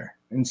together.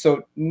 And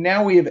so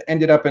now we have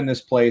ended up in this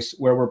place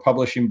where we're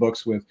publishing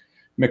books with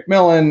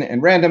MacMillan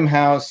and Random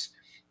House,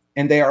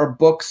 and they are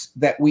books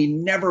that we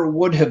never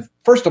would have,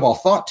 first of all,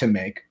 thought to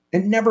make,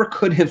 and never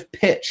could have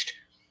pitched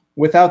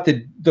without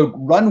the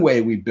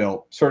runway we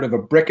built, sort of a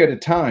brick at a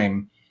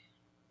time,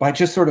 by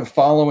just sort of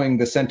following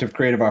the scent of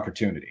creative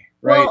opportunity,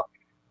 right? Well,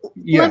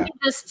 let me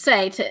just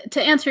say,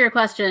 to answer your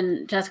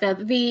question, Jessica,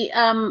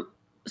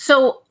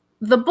 so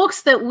the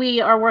books that we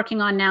are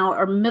working on now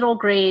are middle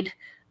grade,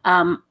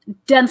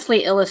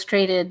 densely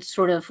illustrated,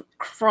 sort of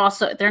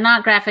they're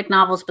not graphic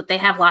novels, but they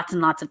have lots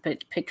and lots of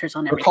pictures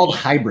on everything. They're called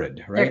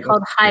hybrid, right? They're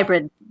called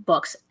hybrid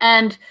books.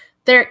 And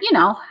they're, you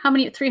know, how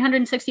many,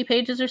 360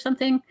 pages or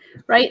something,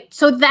 right?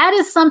 So that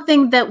is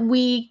something that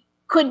we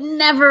could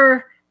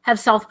never have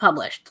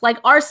self-published. Like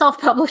our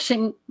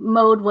self-publishing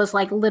mode was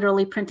like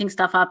literally printing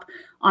stuff up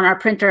on our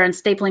printer and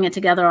stapling it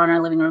together on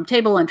our living room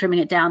table and trimming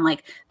it down.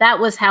 Like that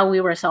was how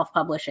we were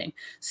self-publishing.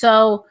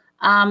 So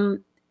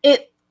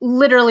it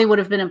literally would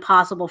have been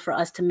impossible for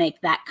us to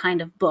make that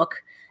kind of book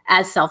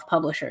as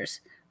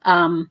self-publishers.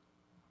 So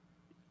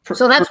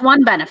that's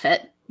one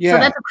benefit. Yeah. So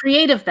that's a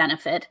creative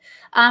benefit.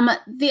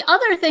 The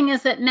other thing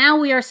is that now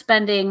we are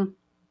spending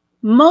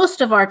most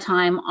of our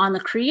time on the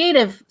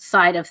creative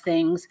side of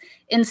things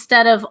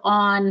instead of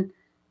on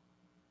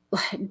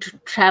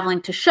traveling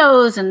to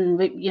shows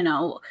and, you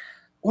know,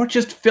 or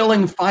just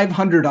filling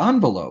 500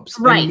 envelopes,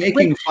 right, and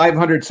making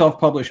 500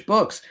 self-published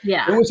books.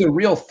 Yeah. There was a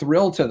real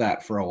thrill to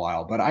that for a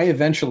while, but I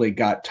eventually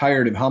got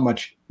tired of how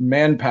much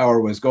manpower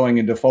was going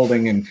into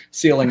folding and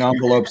sealing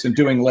envelopes and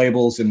doing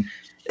labels. And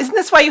isn't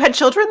this why you had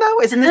children,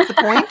 though? Isn't this the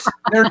point?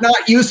 They're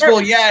not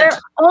useful yet. They're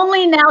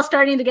only now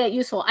starting to get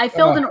useful. I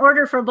filled an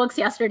order for books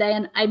yesterday,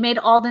 and I made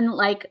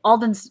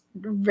Alden's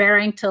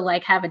raring to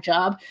like have a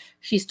job.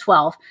 She's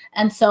 12.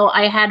 And so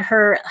I had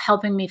her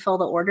helping me fill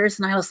the orders.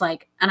 And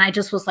I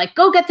just was like,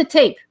 go get the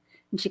tape.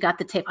 And she got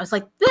the tape. I was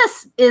like,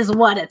 this is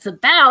what it's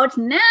about.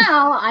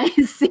 Now I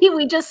see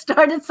we just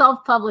started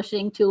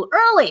self-publishing too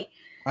early.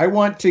 I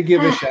want to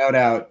give a shout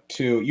out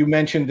to, you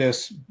mentioned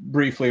this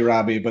briefly,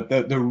 Robbi, but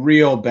the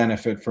real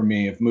benefit for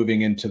me of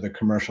moving into the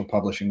commercial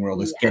publishing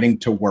world is getting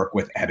to work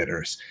with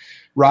editors.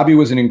 Robbi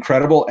was an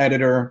incredible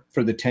editor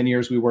for the 10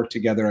 years we worked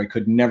together. I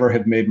could never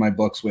have made my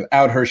books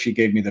without her. She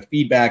gave me the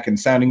feedback and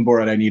sounding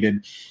board I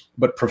needed.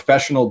 But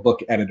professional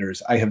book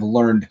editors, I have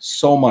learned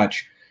so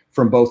much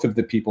from both of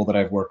the people that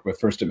I've worked with,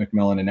 first at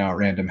MacMillan and now at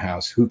Random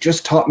House, who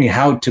just taught me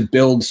how to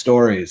build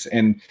stories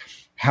and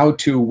how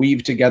to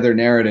weave together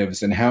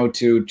narratives and how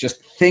to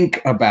just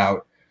think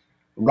about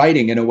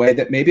writing in a way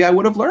that maybe I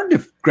would have learned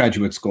if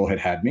graduate school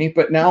had me,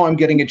 but now I'm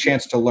getting a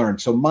chance to learn.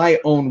 So my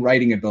own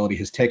writing ability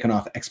has taken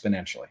off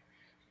exponentially.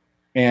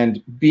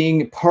 And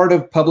being part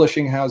of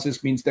publishing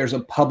houses means there's a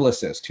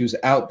publicist who's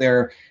out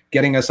there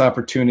getting us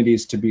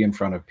opportunities to be in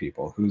front of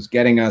people, who's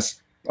getting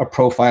us a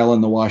profile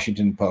in the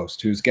Washington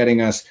Post, who's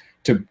getting us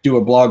to do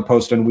a blog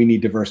post on We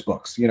Need Diverse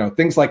Books, you know,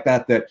 things like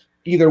that, that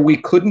either we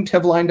couldn't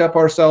have lined up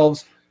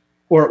ourselves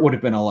or it would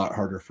have been a lot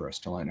harder for us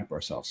to line up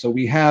ourselves. So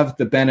we have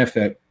the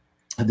benefit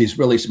of these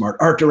really smart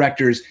art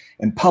directors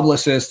and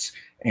publicists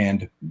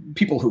and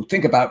people who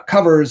think about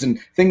covers and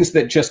things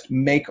that just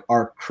make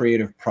our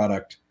creative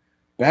product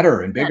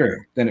better and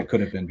bigger than it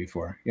could have been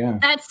before. Yeah.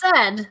 That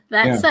said,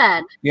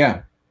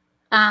 yeah.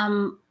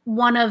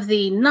 One of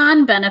the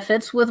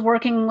non-benefits with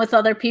working with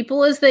other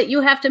people is that you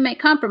have to make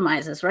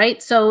compromises,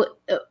 right? So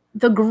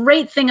the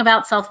great thing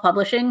about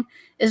self-publishing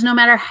is no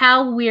matter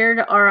how weird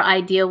our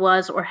idea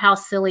was or how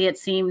silly it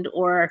seemed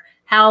or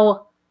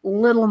how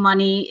little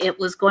money it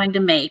was going to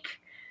make,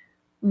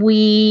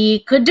 we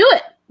could do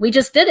it. We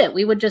just did it.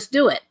 We would just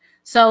do it.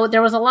 So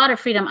there was a lot of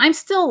freedom. I'm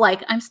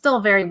still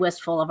very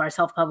wistful of our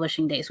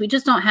self-publishing days. We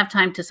just don't have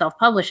time to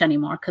self-publish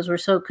anymore because we're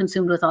so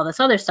consumed with all this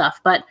other stuff.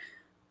 But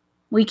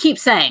we keep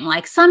saying,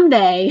 like,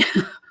 someday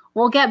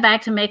we'll get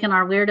back to making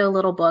our weirdo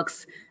little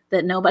books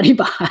that nobody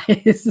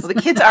buys. Well,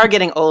 the kids are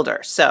getting older,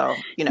 so,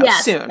 you know,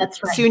 yes, soon.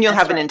 That's right. Soon you'll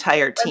that's have an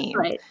entire team.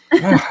 Right.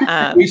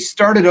 We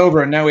started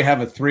over and now we have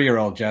a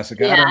 3-year-old,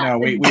 Jessica. Yeah. I don't know.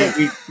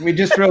 We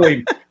just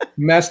really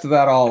messed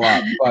that all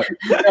up. But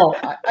no,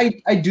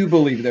 I do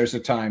believe there's a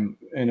time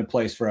and a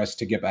place for us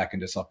to get back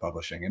into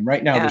self-publishing. And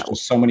right now there's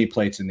just so many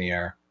plates in the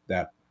air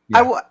that...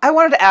 Yeah. I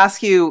wanted to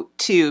ask you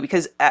too,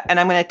 because, and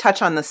I'm going to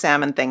touch on the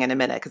salmon thing in a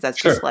minute, because that's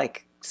just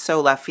like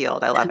so left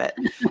field. I love it.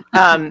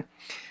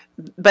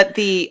 But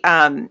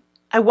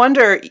I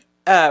wonder,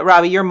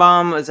 Robbi, your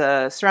mom was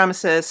a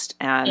ceramicist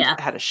and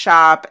had a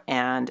shop.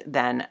 And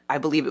then I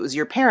believe it was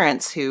your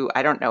parents who,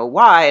 I don't know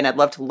why, and I'd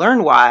love to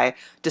learn why,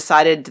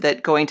 decided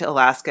that going to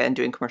Alaska and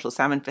doing commercial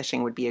salmon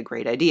fishing would be a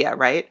great idea,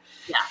 right?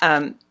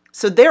 Yeah.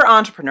 So they're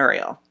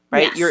entrepreneurial,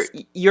 right? Yes.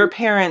 Your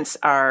parents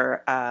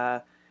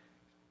are...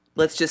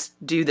 let's just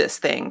do this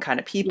thing kind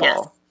of people.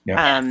 Yes.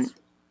 Yeah.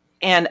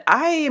 And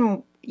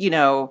I'm,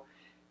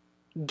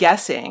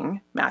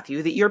 guessing,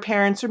 Matthew, that your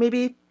parents are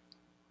maybe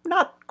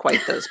not quite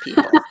those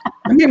people.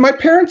 I mean, my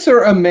parents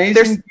are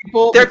amazing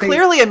people. They're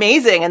clearly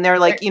amazing. And they're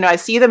like, I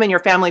see them in your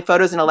family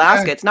photos in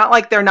Alaska. Yeah. It's not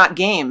like they're not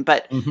game,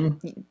 but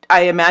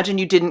I imagine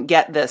you didn't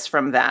get this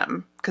from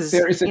them. Because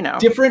there is a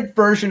different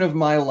version of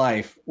my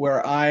life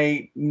where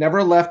I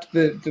never left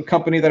the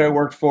company that I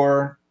worked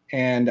for.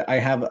 And I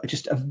have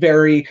just a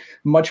very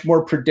much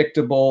more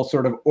predictable,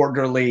 sort of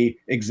orderly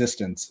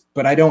existence,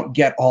 but I don't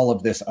get all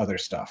of this other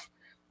stuff.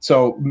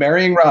 So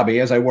marrying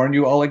Robbi, as I warned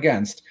you all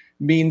against,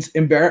 means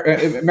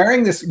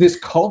marrying this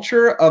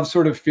culture of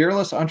sort of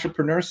fearless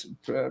entrepreneurship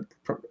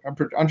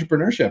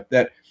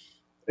that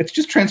it's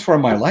just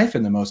transformed my life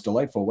in the most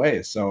delightful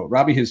ways. So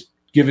Robbi has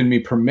given me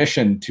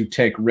permission to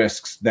take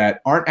risks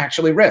that aren't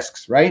actually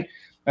risks, right?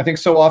 I think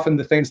so often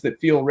the things that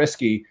feel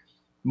risky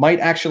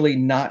might actually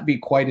not be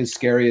quite as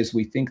scary as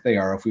we think they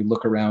are if we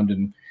look around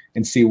and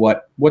see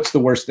what's the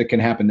worst that can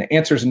happen. The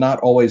answer is not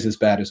always as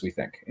bad as we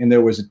think. And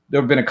there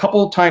have been a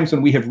couple of times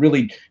when we have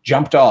really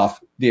jumped off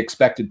the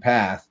expected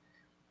path,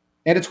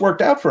 and it's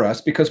worked out for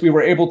us because we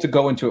were able to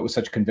go into it with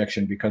such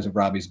conviction because of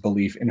Robbi's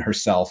belief in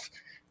herself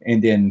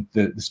and in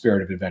the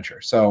spirit of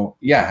adventure. So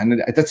yeah,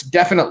 and that's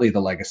definitely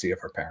the legacy of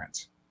her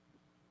parents.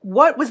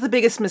 What was the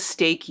biggest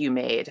mistake you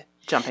made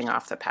jumping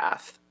off the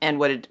path, and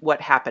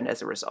what happened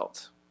as a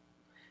result?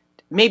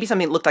 Maybe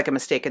something that looked like a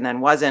mistake and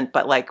then wasn't,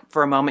 but like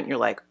for a moment you're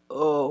like,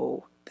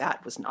 oh,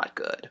 that was not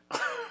good.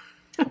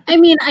 I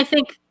mean, I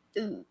think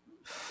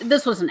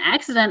this was an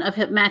accident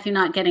of Matthew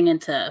not getting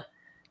into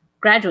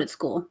graduate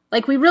school.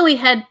 Like we really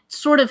had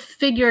sort of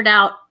figured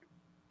out,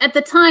 at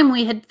the time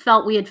we had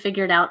felt we had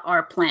figured out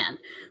our plan,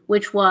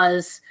 which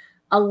was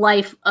a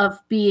life of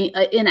being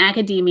in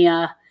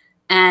academia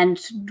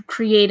and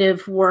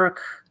creative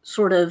work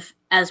sort of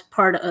as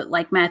part of,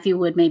 like Matthew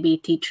would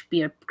maybe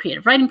be a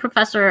creative writing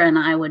professor and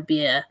I would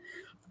be a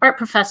art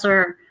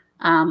professor.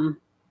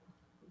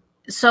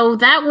 So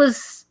that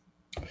was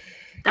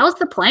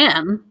the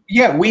plan.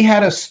 Yeah, we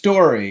had a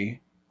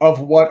story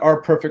of what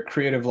our perfect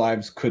creative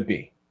lives could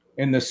be.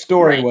 And the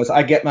story was,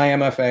 I get my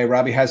MFA,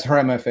 Robbi has her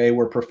MFA,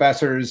 we're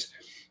professors,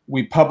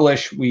 we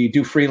publish, we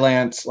do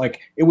freelance.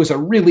 Like it was a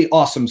really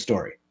awesome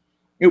story.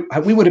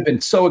 We would have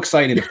been so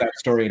excited if that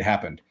story had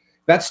happened.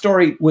 That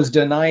story was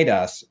denied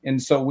us,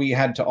 and so we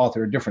had to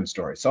author a different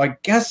story. So I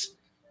guess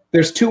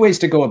there's two ways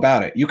to go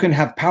about it. You can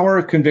have power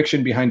of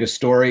conviction behind a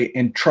story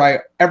and try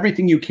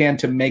everything you can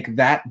to make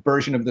that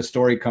version of the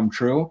story come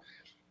true.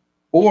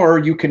 Or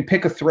you can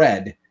pick a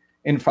thread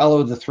and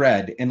follow the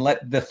thread and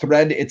let the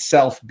thread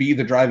itself be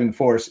the driving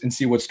force and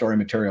see what story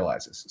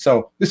materializes.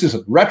 So this is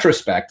a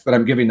retrospect that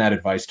I'm giving that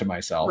advice to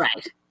myself.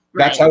 Right.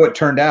 That's how it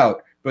turned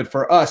out. But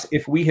for us,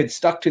 if we had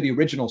stuck to the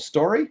original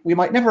story, we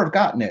might never have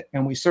gotten it.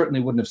 And we certainly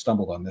wouldn't have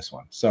stumbled on this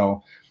one.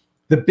 So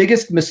the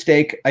biggest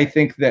mistake I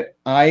think that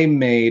I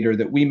made or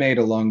that we made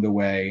along the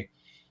way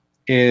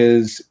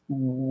is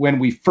when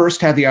we first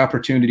had the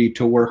opportunity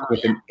to work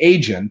with an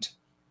agent,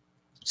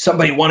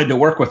 somebody wanted to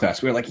work with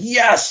us. We were like,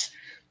 yes.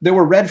 There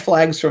were red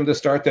flags from the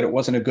start that it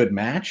wasn't a good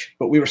match,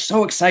 but we were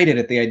so excited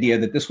at the idea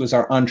that this was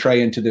our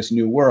entree into this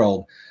new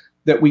world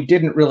that we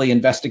didn't really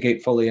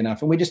investigate fully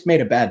enough. And we just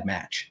made a bad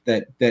match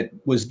that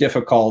was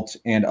difficult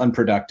and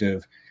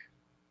unproductive.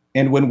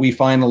 And when we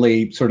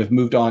finally sort of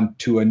moved on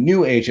to a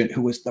new agent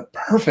who was the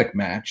perfect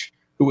match,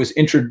 who was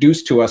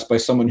introduced to us by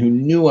someone who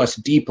knew us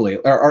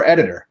deeply, our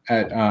editor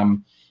at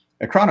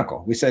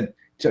Chronicle, we said,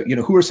 so,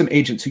 who are some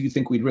agents who you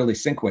think we'd really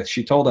sync with?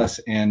 She told us,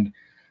 and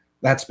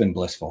that's been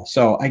blissful.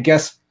 So I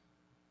guess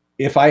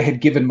if I had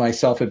given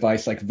myself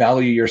advice, like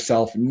value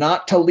yourself,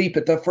 not to leap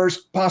at the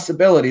first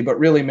possibility, but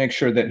really make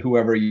sure that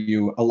whoever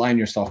you align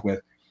yourself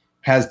with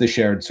has the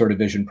shared sort of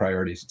vision,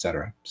 priorities, et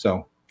cetera.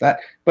 So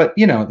that, but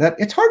that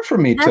it's hard for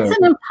me That's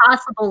an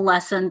impossible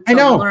lesson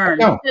to learn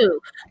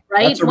too,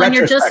 right? When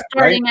you're just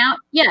starting out.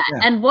 Yeah.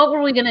 And what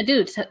were we going to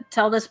do?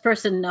 Tell this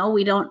person, no,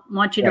 we don't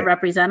want you to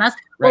represent us.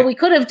 What we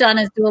could have done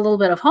is do a little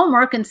bit of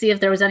homework and see if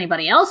there was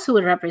anybody else who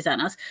would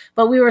represent us.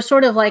 But we were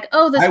sort of like,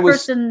 oh, this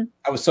person.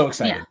 I was so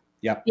excited.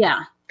 Yep.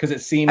 Yeah. Because it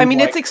seemed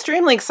it's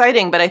extremely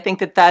exciting, but I think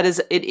that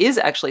it is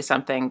actually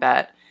something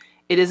that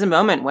it is a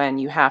moment when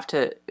you have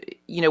to,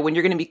 when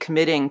you're going to be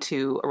committing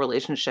to a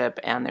relationship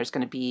and there's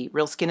going to be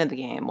real skin in the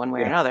game one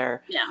way or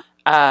another.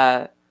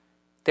 Yeah.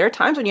 There are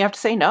times when you have to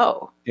say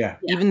no. Yeah.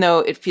 Even though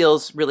it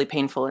feels really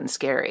painful and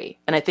scary.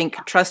 And I think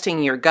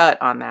trusting your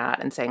gut on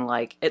that and saying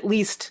like, at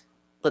least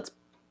let's,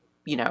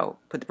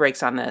 put the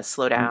brakes on this,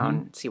 slow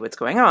down, see what's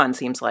going on,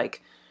 seems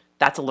like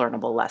that's a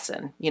learnable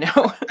lesson,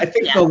 I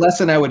think the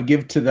lesson I would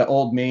give to the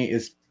old me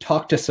is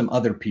talk to some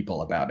other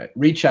people about it.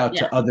 Reach out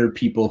to other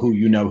people who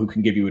who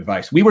can give you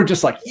advice. We were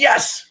just like,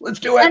 yes, let's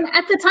do it. And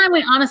at the time,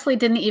 we honestly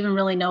didn't even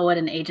really know what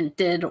an agent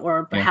did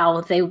or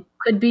how they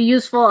could be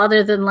useful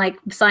other than like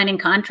signing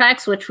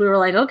contracts, which we were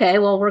like, okay,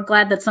 well, we're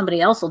glad that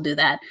somebody else will do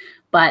that.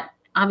 But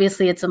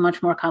obviously, it's a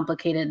much more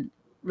complicated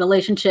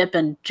relationship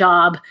and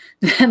job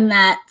than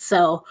that.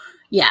 So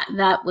yeah,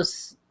 that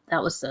was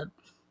a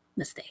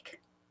mistake.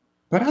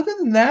 But other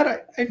than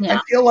that, I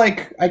feel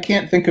like I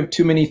can't think of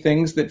too many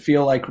things that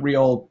feel like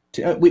real.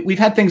 We've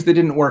had things that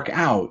didn't work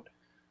out,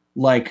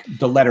 like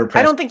the letter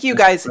press. I don't think you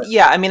guys.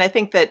 Yeah, I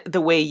think that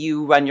the way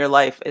you run your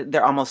life,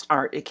 there almost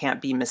aren't. It can't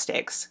be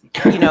mistakes.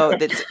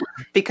 That's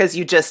because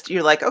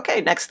you're like,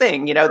 okay, next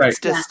thing. It's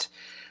just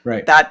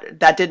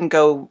that didn't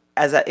go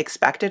as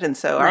expected, and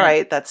so all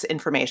right, that's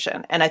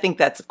information. And I think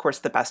that's of course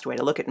the best way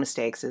to look at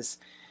mistakes is,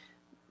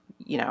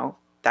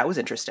 that was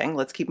interesting.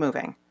 Let's keep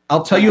moving.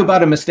 I'll tell you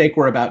about a mistake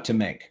we're about to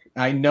make.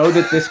 I know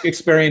that this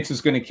experience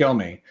is going to kill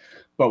me,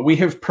 but we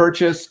have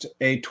purchased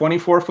a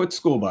 24-foot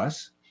school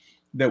bus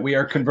that we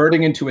are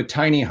converting into a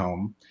tiny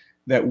home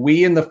that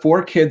we and the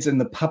 4 kids and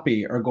the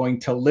puppy are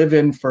going to live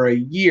in for a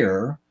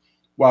year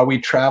while we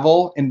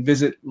travel and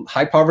visit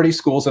high poverty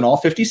schools in all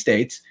 50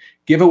 states,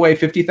 give away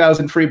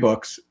 50,000 free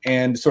books,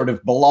 and sort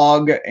of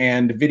blog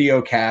and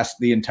video cast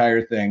the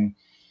entire thing.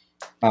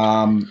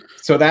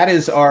 So that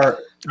is our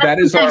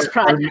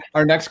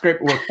next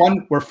script.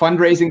 We're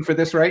fundraising for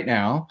this right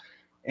now,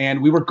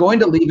 and we were going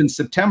to leave in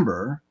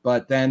September,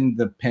 but then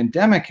the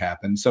pandemic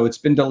happened, so it's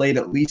been delayed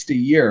at least a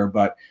year.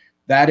 But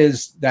that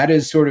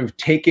is sort of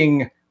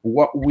taking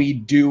what we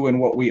do and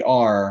what we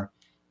are.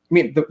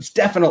 It's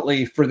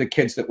definitely for the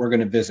kids that we're going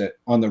to visit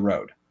on the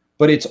road,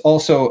 but it's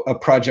also a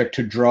project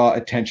to draw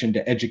attention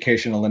to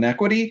educational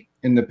inequity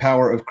and the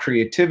power of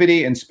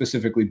creativity and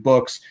specifically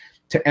books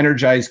to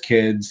energize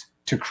kids,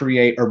 to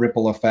create a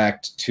ripple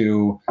effect,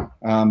 to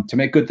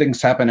make good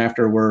things happen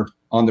after we're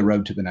on the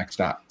road to the next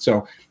stop.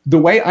 So the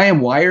way I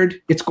am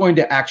wired, it's going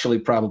to actually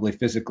probably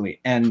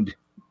physically end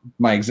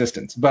my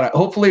existence. But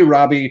hopefully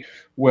Robbi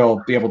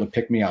will be able to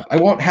pick me up. I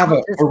won't have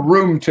a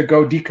room to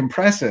go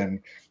decompress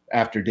in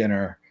after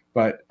dinner,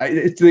 but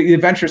the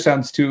adventure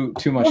sounds too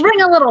much. We'll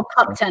bring a little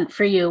pup tent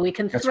for you. We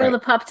can throw the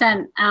pup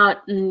tent out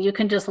and you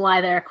can just lie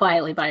there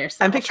quietly by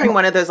yourself. I'm picturing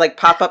one of those like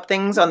pop-up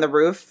things on the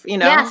roof,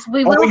 Yes,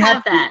 we will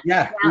have that.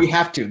 Yeah, we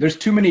have to. There's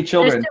too many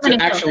children to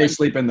actually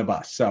sleep in the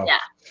bus. So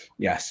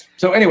yes.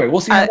 So anyway,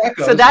 we'll see how that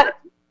goes. So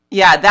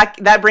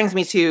that brings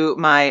me to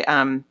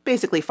my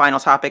basically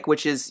final topic,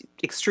 which is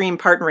extreme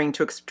partnering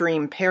to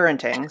extreme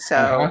parenting.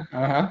 So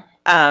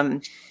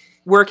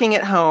working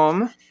at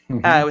home.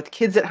 With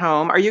kids at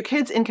home. Are your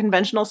kids in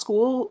conventional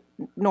school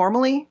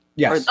normally?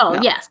 Yes.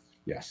 Yes.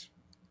 Yes.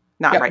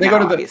 Not right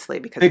now, obviously,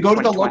 because they go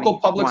to the local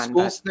public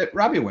schools that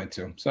Robbi went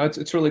to. So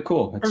it's really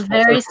cool. The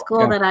very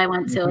school that I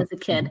went to as a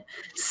kid.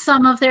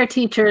 Some of their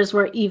teachers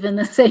were even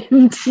the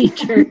same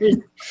teachers.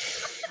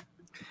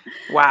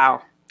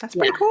 Wow. That's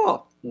pretty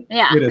cool.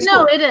 Yeah. It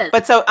is.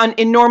 But so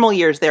in normal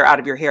years, they're out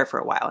of your hair for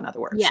a while, in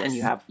other words, and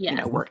you have,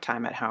 work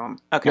time at home.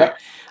 Okay.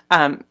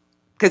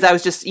 Because I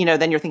was just,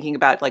 then you're thinking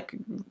about like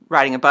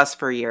riding a bus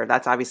for a year.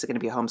 That's obviously going to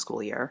be a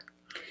homeschool year.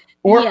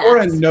 Or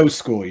a no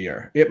school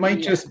year. It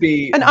might just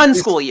be an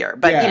unschool year,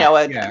 but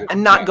a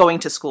not going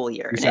to school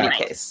year in any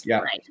case. Yeah.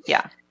 Right.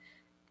 Yeah.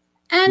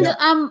 And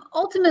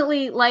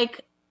ultimately,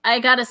 like, I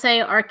gotta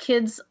say, our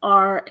kids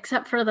are,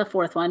 except for the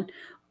fourth one,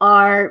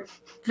 are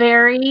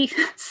very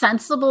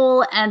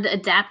sensible and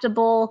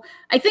adaptable.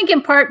 I think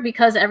in part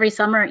because every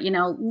summer,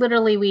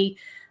 literally we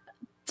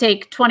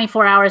take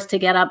 24 hours to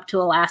get up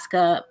to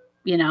Alaska,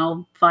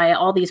 via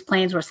all these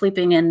planes. We're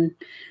sleeping in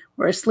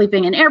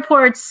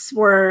airports.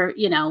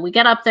 We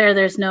get up there.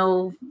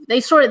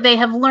 They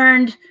have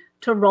learned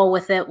to roll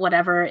with it,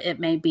 whatever it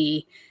may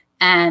be.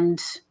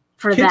 And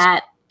for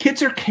that,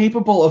 kids are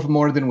capable of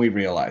more than we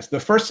realize. The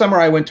first summer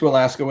I went to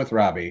Alaska with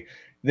Robbi,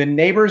 the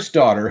neighbor's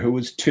daughter, who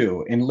was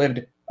 2 and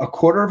lived a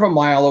quarter of a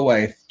mile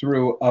away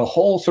through a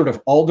whole sort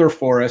of alder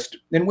forest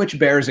in which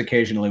bears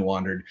occasionally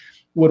wandered,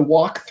 would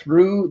walk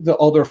through the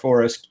alder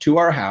forest to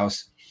our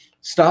house,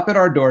 stop at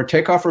our door,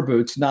 take off her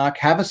boots, knock,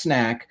 have a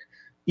snack,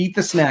 eat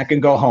the snack,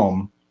 and go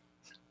home.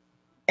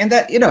 And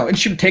that, and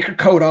she would take her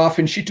coat off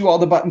and she'd do all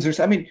the buttons.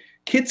 I mean,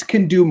 kids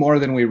can do more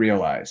than we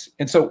realize.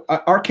 And so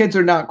our kids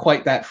are not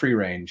quite that free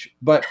range,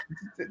 but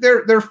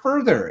they're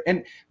further.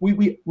 And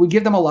we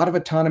give them a lot of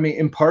autonomy,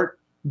 in part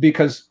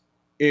because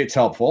it's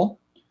helpful,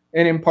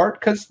 and in part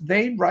because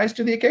they rise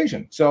to the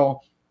occasion.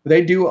 So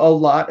they do a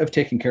lot of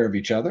taking care of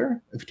each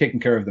other, of taking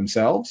care of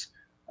themselves,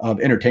 of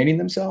entertaining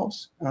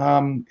themselves.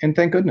 And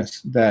thank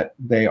goodness that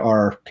they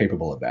are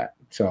capable of that.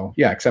 So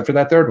yeah, except for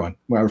that third one,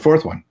 or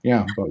fourth one.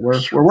 Yeah, but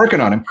we're working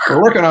on him.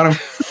 We're working on him.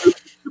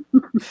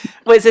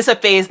 Was this a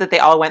phase that they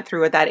all went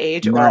through at that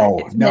age?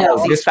 No.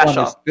 This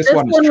special. This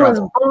one is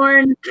trouble. Was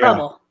born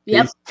trouble.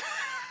 Yeah. Yep.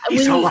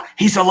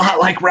 He's a lot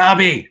like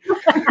Robbi.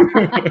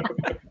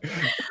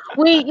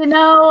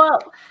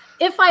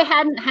 If I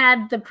hadn't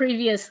had the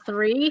previous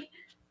 3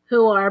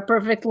 who are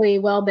perfectly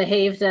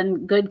well-behaved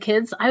and good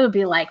kids, I would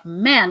be like,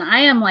 man, I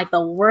am like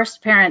the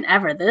worst parent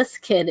ever. This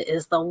kid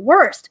is the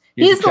worst.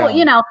 He's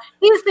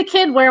the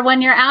kid where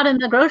when you're out in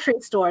the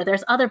grocery store,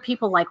 there's other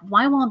people like,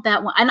 why won't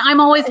that one? And I'm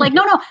always like,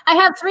 no, I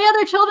have 3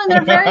 other children.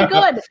 They're very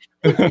good.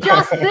 It's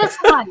just this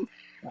one.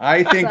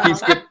 I think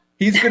he's good.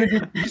 He's going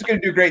to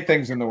do great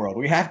things in the world.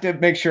 We have to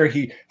make sure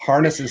he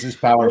harnesses his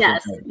power.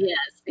 Yes.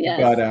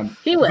 But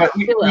he will.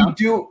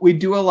 We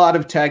do a lot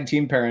of tag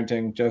team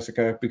parenting,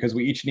 Jessica, because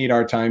we each need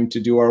our time to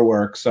do our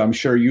work. So I'm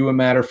sure you and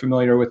Matt are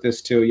familiar with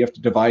this too. You have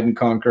to divide and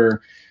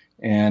conquer,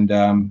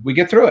 and we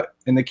get through it.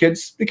 And the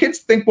kids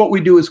think what we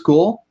do is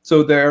cool,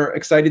 so they're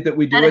excited that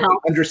we do it. They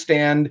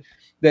understand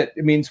that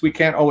it means we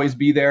can't always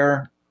be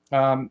there.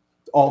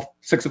 All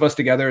 6 of us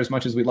together as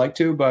much as we'd like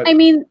to, but I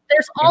mean,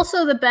 there's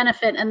also the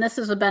benefit, and this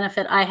is a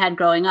benefit I had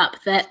growing up,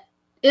 that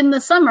in the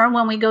summer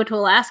when we go to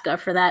Alaska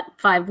for that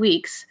 5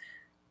 weeks,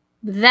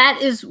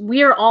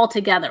 we're all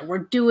together. We're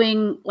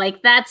doing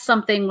that's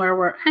something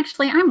where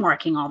I'm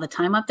working all the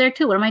time up there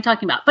too. What am I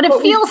talking about? But it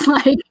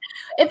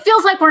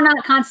feels like we're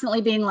not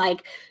constantly being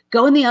like,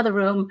 go in the other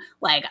room.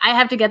 Like, I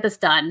have to get this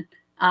done.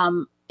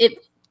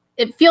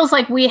 It feels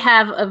like we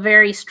have a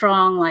very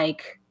strong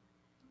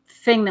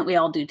thing that we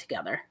all do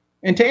together.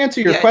 And to answer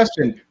your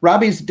question,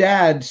 Robbi's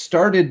dad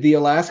started the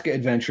Alaska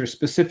adventure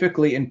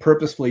specifically and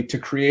purposefully to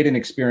create an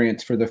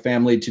experience for the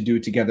family to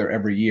do together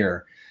every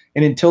year.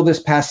 And until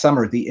this past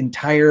summer, the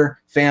entire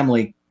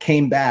family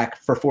came back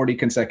for 40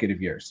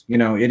 consecutive years.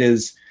 It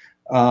is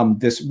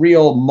this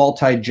real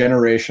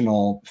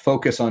multi-generational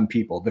focus on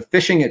people. The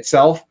fishing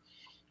itself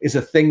is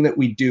a thing that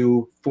we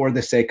do for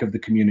the sake of the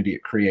community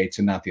it creates,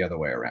 and not the other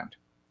way around.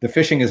 The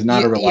fishing is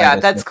not a reliable. Yeah,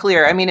 that's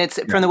clear. I mean, it's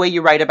from the way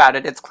you write about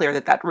it, it's clear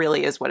that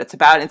really is what it's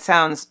about. It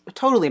sounds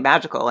totally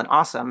magical and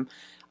awesome.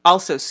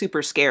 Also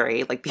super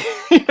scary. It's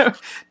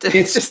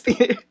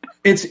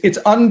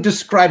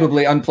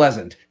undescribably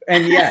unpleasant.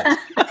 And yet,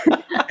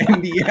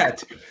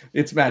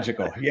 it's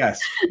magical.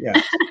 Yes.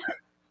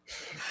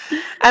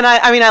 And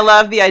I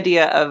love the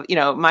idea of,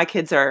 my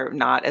kids are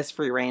not as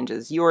free range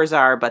as yours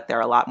are, but they're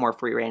a lot more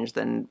free range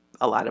than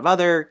a lot of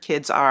other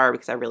kids are,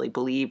 because I really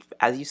believe,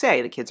 as you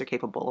say, the kids are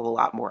capable of a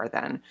lot more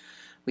than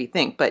we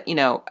think. But,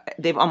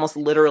 they've almost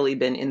literally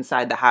been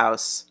inside the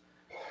house,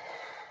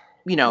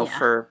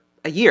 for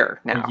a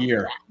year now.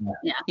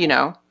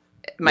 Yeah.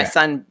 My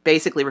son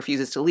basically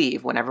refuses to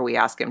leave whenever we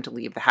ask him to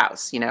leave the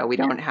house. We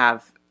don't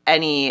have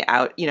any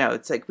out,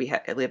 it's like we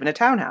live in a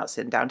townhouse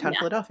in downtown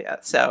Philadelphia.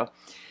 So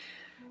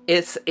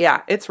it's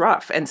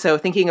rough. And so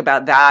thinking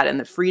about that and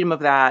the freedom of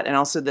that, and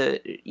also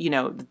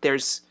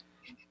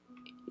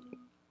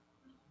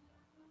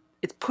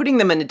it's putting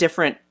them in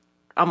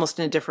almost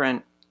in a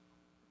different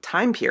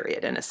time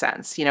period, in a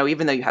sense.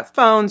 Even though you have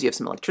phones, you have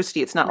some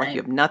electricity, it's not like you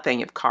have nothing,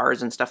 you have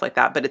cars and stuff like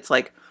that. But it's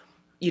like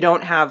you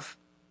don't have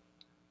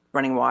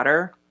running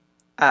water,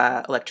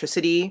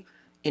 electricity,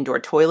 indoor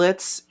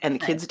toilets, and the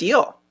kids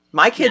deal.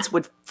 My kids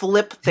would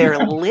flip their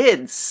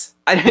lids.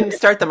 I didn't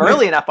start them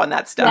early enough on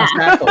that stuff.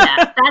 Exactly.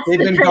 Yeah, They've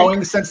been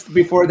going since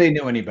before they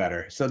knew any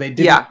better. So they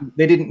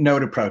didn't know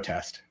to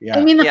protest. Yeah.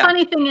 I mean, the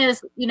funny thing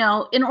is, you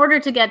know, in order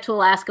to get to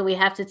Alaska, we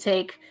have to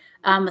take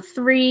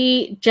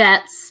 3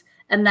 jets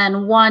and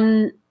then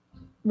one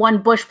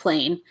bush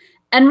plane.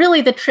 And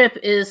really the trip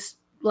is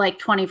like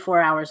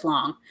 24 hours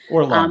long.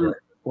 Or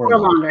longer. Or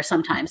longer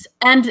sometimes.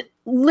 And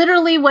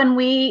literally when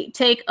we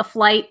take a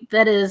flight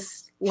that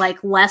is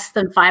like less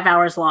than 5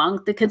 hours long,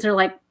 the kids are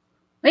like,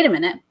 wait a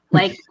minute.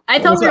 Like, I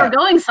thought we were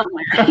going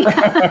somewhere. I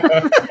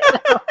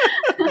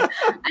thought we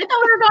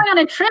were going on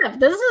a trip.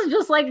 This is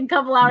just like a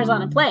couple hours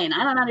on a plane.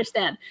 I don't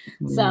understand.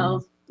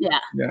 So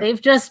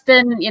they've just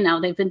been, you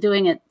know, they've been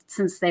doing it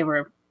since they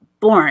were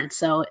born.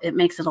 So it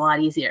makes it a lot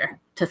easier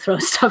to throw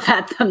stuff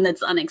at them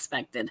that's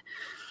unexpected.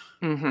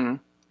 Mm-hmm.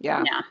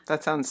 Yeah.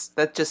 That sounds,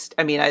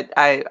 I mean, it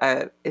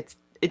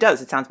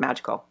does. It sounds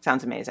magical. It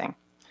sounds amazing.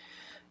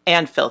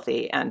 And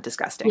filthy and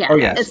disgusting. Yeah. Oh,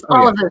 yes. It's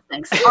all of those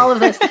things. All of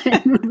those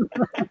things.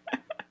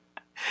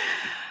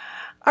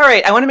 All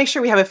right. I want to make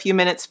sure we have a few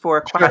minutes for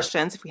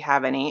questions if we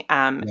have any.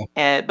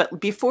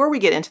 But before we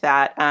get into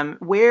that,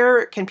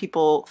 where can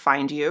people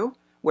find you?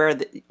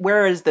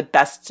 Where is the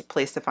best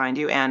place to find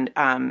you? And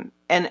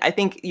I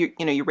think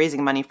you're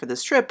raising money for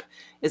this trip.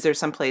 Is there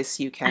some place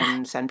you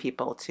can send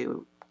people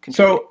to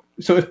contribute?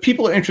 So if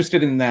people are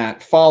interested in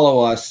that, follow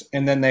us,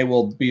 and then they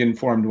will be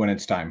informed when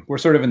it's time. We're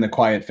sort of in the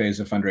quiet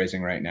phase of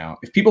fundraising right now.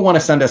 If people want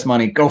to send us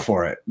money, go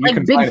for it. You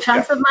can big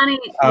chunks of money.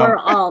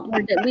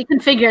 We can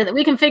figure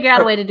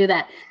out a way to do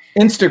that.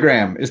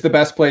 Instagram is the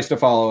best place to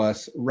follow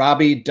us.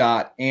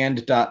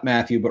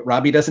 Robbi.and.Matthew, but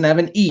Robbi doesn't have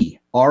an E.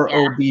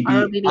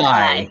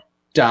 ROBBI.AND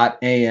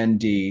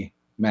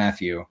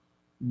Matthew.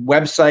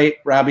 Website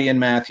Robbi and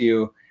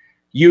Matthew.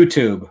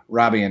 YouTube,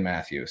 Robbi and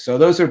Matthew. So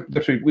those are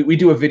the 3. We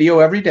do a video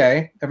every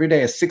day. Every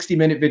day, a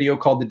 60-minute video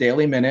called the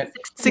Daily Minute.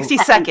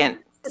 60-second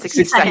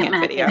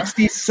video.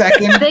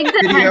 60-second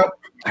video.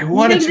 I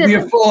want it to be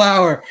a full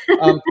hour.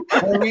 I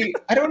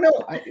don't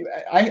know.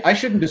 I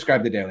shouldn't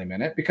describe the Daily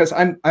Minute because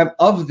I'm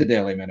of the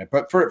Daily Minute.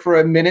 But for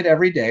a minute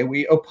every day,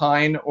 we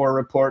opine or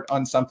report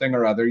on something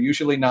or other,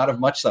 usually not of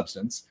much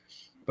substance.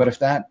 But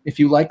if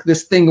you like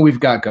this thing we've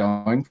got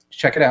going,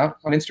 check it out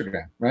on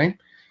Instagram, right?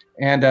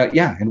 And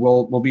and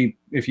we'll be,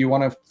 if you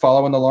want to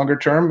follow in the longer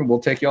term,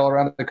 we'll take you all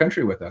around the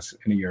country with us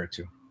in a year or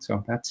 2.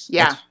 So I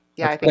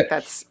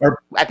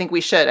think we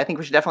should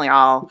definitely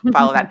all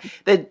follow that.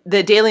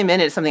 The Daily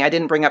Minute is something I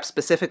didn't bring up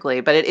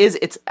specifically, but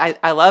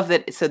I love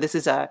that. So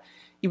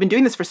you've been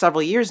doing this for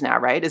several years now,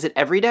 right? Is it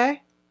every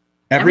day?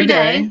 Every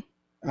day.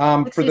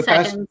 For the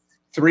past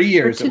 3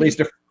 years, at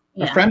least.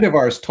 A friend of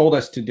ours told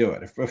us to do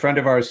it. A friend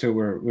of ours who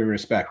we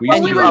respect.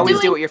 You always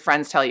do what your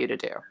friends tell you to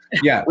do.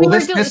 Yeah. Well,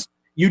 this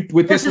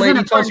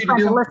lady tells you to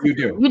do, you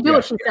do. You do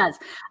what she says.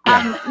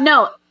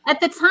 No,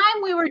 at the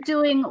time we were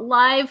doing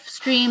live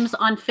streams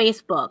on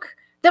Facebook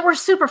that were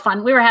super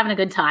fun. We were having a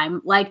good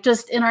time. Like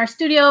just in our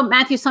studio,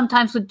 Matthew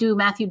sometimes would do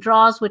Matthew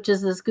Draws, which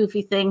is this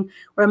goofy thing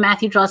where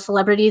Matthew draws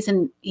celebrities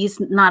and he's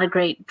not a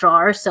great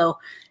drawer. So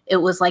it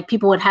was like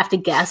people would have to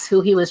guess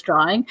who he was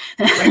drawing.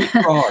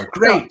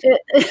 Great.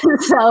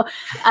 So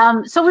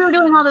we were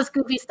doing all this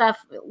goofy stuff,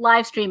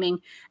 live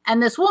streaming.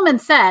 And this woman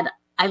said,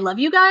 I love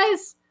you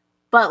guys,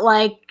 but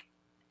like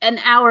an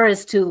hour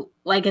is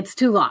it's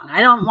too long.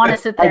 I don't want to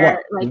sit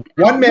there. Like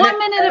 1 minute, 1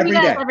 minute of you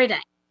guys every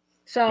day.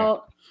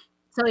 So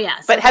yeah.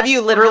 But have you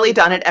literally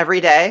done it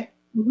every day?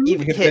 Mm-hmm.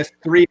 You've hit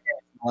 3 days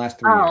in the last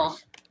 3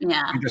 years.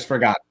 Yeah. You just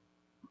forgot.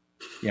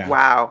 Yeah.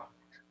 Wow.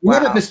 You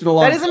haven't missed it a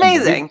long time. That is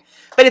amazing.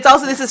 But it's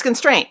also, this is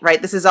constraint, right?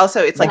 This is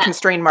also, it's like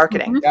constrained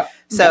marketing. Mm-hmm. Yep.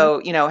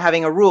 So,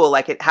 having a rule,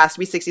 like it has to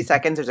be 60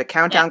 seconds. There's a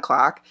countdown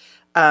clock.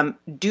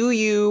 Do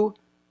you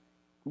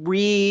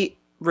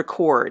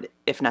re-record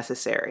if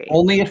necessary?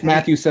 Only if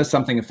Matthew says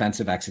something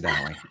offensive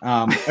accidentally.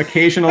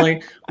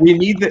 Occasionally, we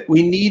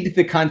need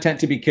the content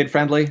to be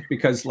kid-friendly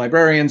because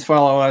librarians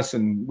follow us,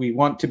 and we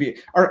want to be.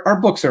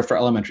 Our books are for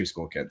elementary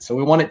school kids, so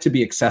we want it to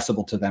be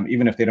accessible to them,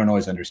 even if they don't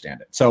always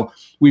understand it. So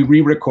we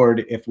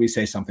re-record if we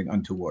say something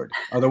untoward.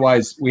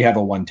 Otherwise, we have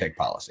a one-take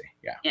policy.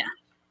 Yeah.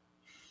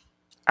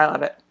 I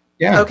love it.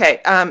 Yeah.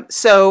 Okay.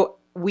 So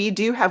we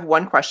do have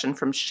one question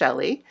from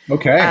Shelley.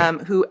 Okay.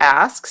 Who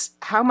asks,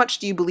 how much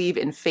do you believe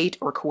in fate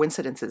or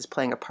coincidences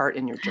playing a part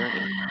in your journey?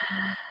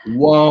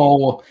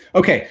 Whoa.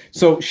 Okay.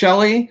 So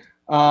Shelley,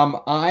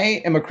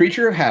 I am a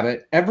creature of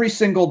habit. Every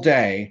single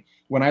day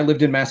when I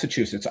lived in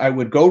Massachusetts, I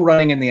would go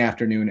running in the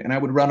afternoon and I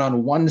would run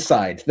on one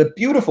side, the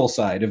beautiful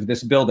side of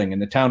this building in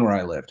the town where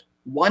I lived.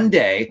 One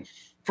day,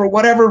 for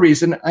whatever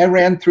reason, I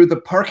ran through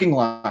the parking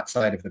lot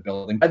side of the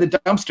building by the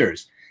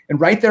dumpsters. And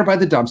right there by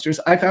the dumpsters,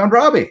 I found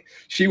Robbi.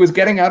 She was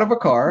getting out of a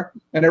car,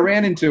 and I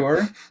ran into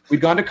her.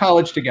 We'd gone to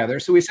college together.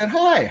 So we said,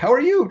 hi, how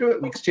are you?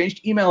 We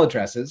exchanged email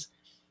addresses.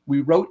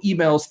 We wrote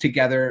emails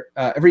together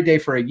every day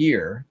for a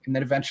year. And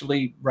then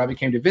eventually Robbi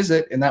came to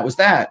visit, and that was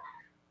that.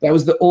 That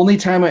was the only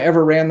time I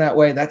ever ran that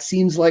way. That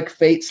seems like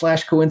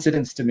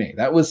fate/coincidence to me.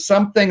 That was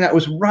something that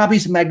was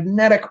Robbi's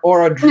magnetic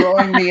aura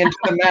drawing me into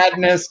the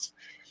madness.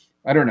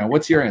 I don't know.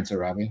 What's your answer,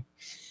 Robbi?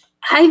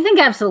 I think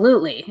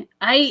absolutely.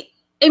 I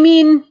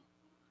mean,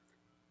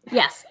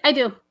 yes, I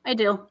do. I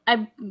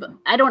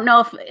don't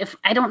know if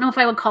I don't know if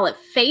I would call it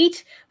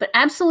fate, but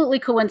absolutely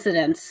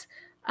coincidence.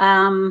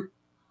 And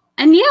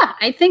yeah,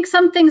 I think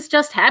some things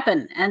just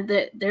happen, and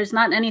there's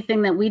not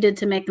anything that we did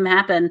to make them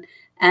happen,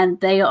 and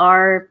they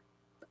are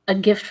a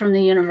gift from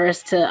the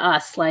universe to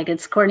us. Like,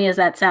 as corny as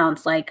that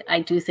sounds, like, I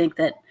do think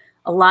that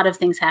a lot of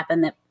things happen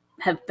that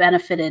have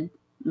benefited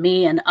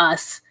me and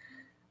us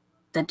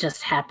that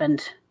just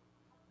happened.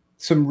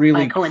 Some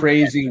really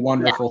crazy,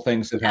 wonderful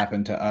things have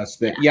happened to us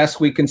that,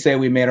 yes, we can say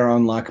we made our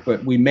own luck,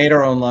 but we made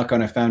our own luck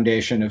on a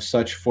foundation of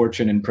such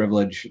fortune and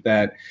privilege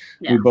that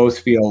we both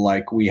feel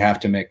like we have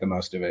to make the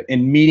most of it.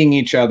 And meeting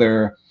each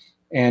other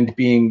and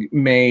being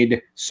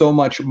made so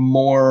much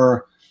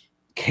more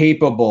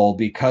capable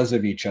because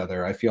of each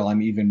other, I feel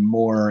I'm even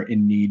more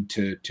in need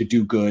to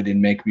do good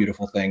and make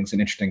beautiful things and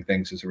interesting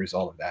things as a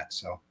result of that.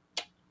 So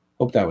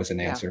hope that was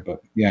an answer,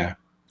 but yeah.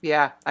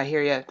 Yeah, I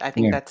hear you. I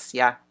think that's,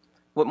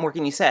 what more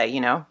can you say? You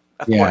know,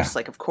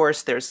 of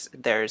course,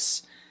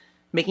 there's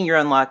making your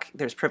own luck.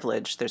 There's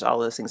privilege. There's all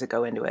those things that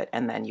go into it.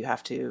 And then you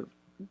have to,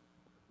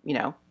 you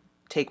know,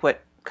 take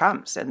what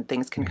comes, and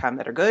things can come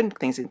that are good.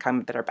 Things can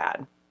come that are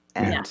bad,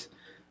 and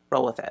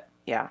roll with it.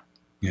 Yeah.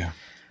 Yeah.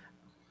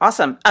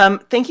 Awesome.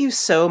 Thank you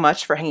so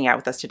much for hanging out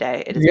with us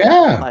today. It has been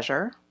a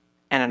pleasure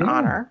and an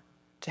honor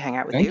to hang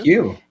out with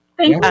you.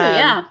 Thank you.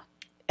 Thank you.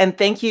 And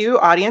thank you,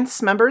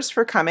 audience members,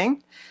 for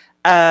coming.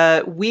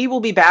 We will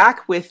be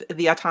back with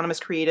the Autonomous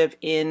Creative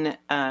in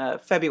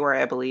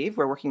February, I believe.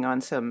 We're working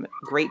on some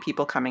great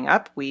people coming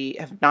up. We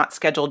have not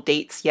scheduled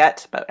dates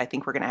yet, but I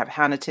think we're going to have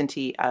Hannah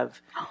Tinty,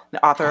 of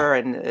the author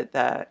and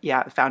the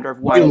founder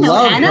of One. We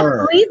love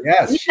her.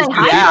 Yes.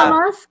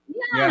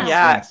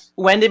 Yes.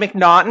 Wendy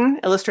McNaughton,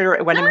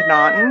 illustrator Wendy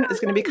McNaughton, is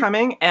going to be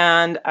coming,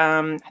 and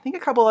I think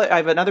I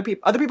have other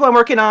people I'm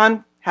working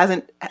on.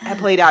 Hasn't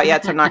played out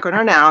yet, so I'm not going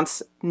to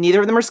announce.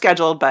 Neither of them are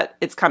scheduled, but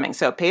it's coming.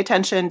 So pay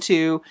attention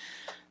to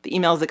the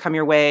emails that come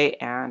your way,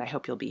 and I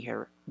hope you'll be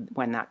here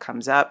when that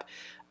comes up.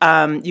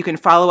 You can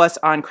follow us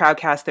on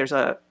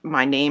Crowdcast.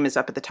 My name is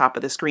up at the top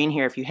of the screen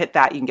here. If you hit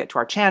that, you can get to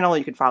our channel.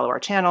 You can follow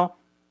our channel,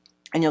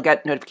 and you'll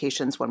get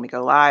notifications when we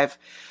go live.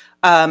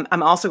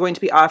 I'm also going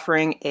to be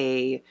offering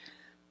a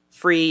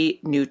free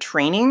new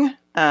training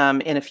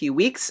in a few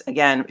weeks.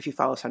 Again, if you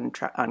follow us on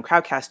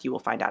Crowdcast, you will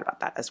find out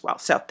about that as well.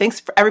 So thanks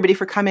for everybody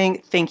for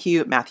coming. Thank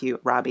you, Matthew,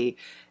 Robbi.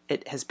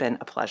 It has been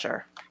a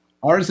pleasure.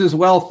 Ours as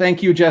well.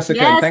 Thank you, Jessica.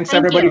 Yes, and thanks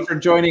everybody for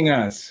joining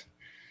us.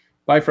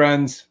 Bye,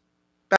 friends.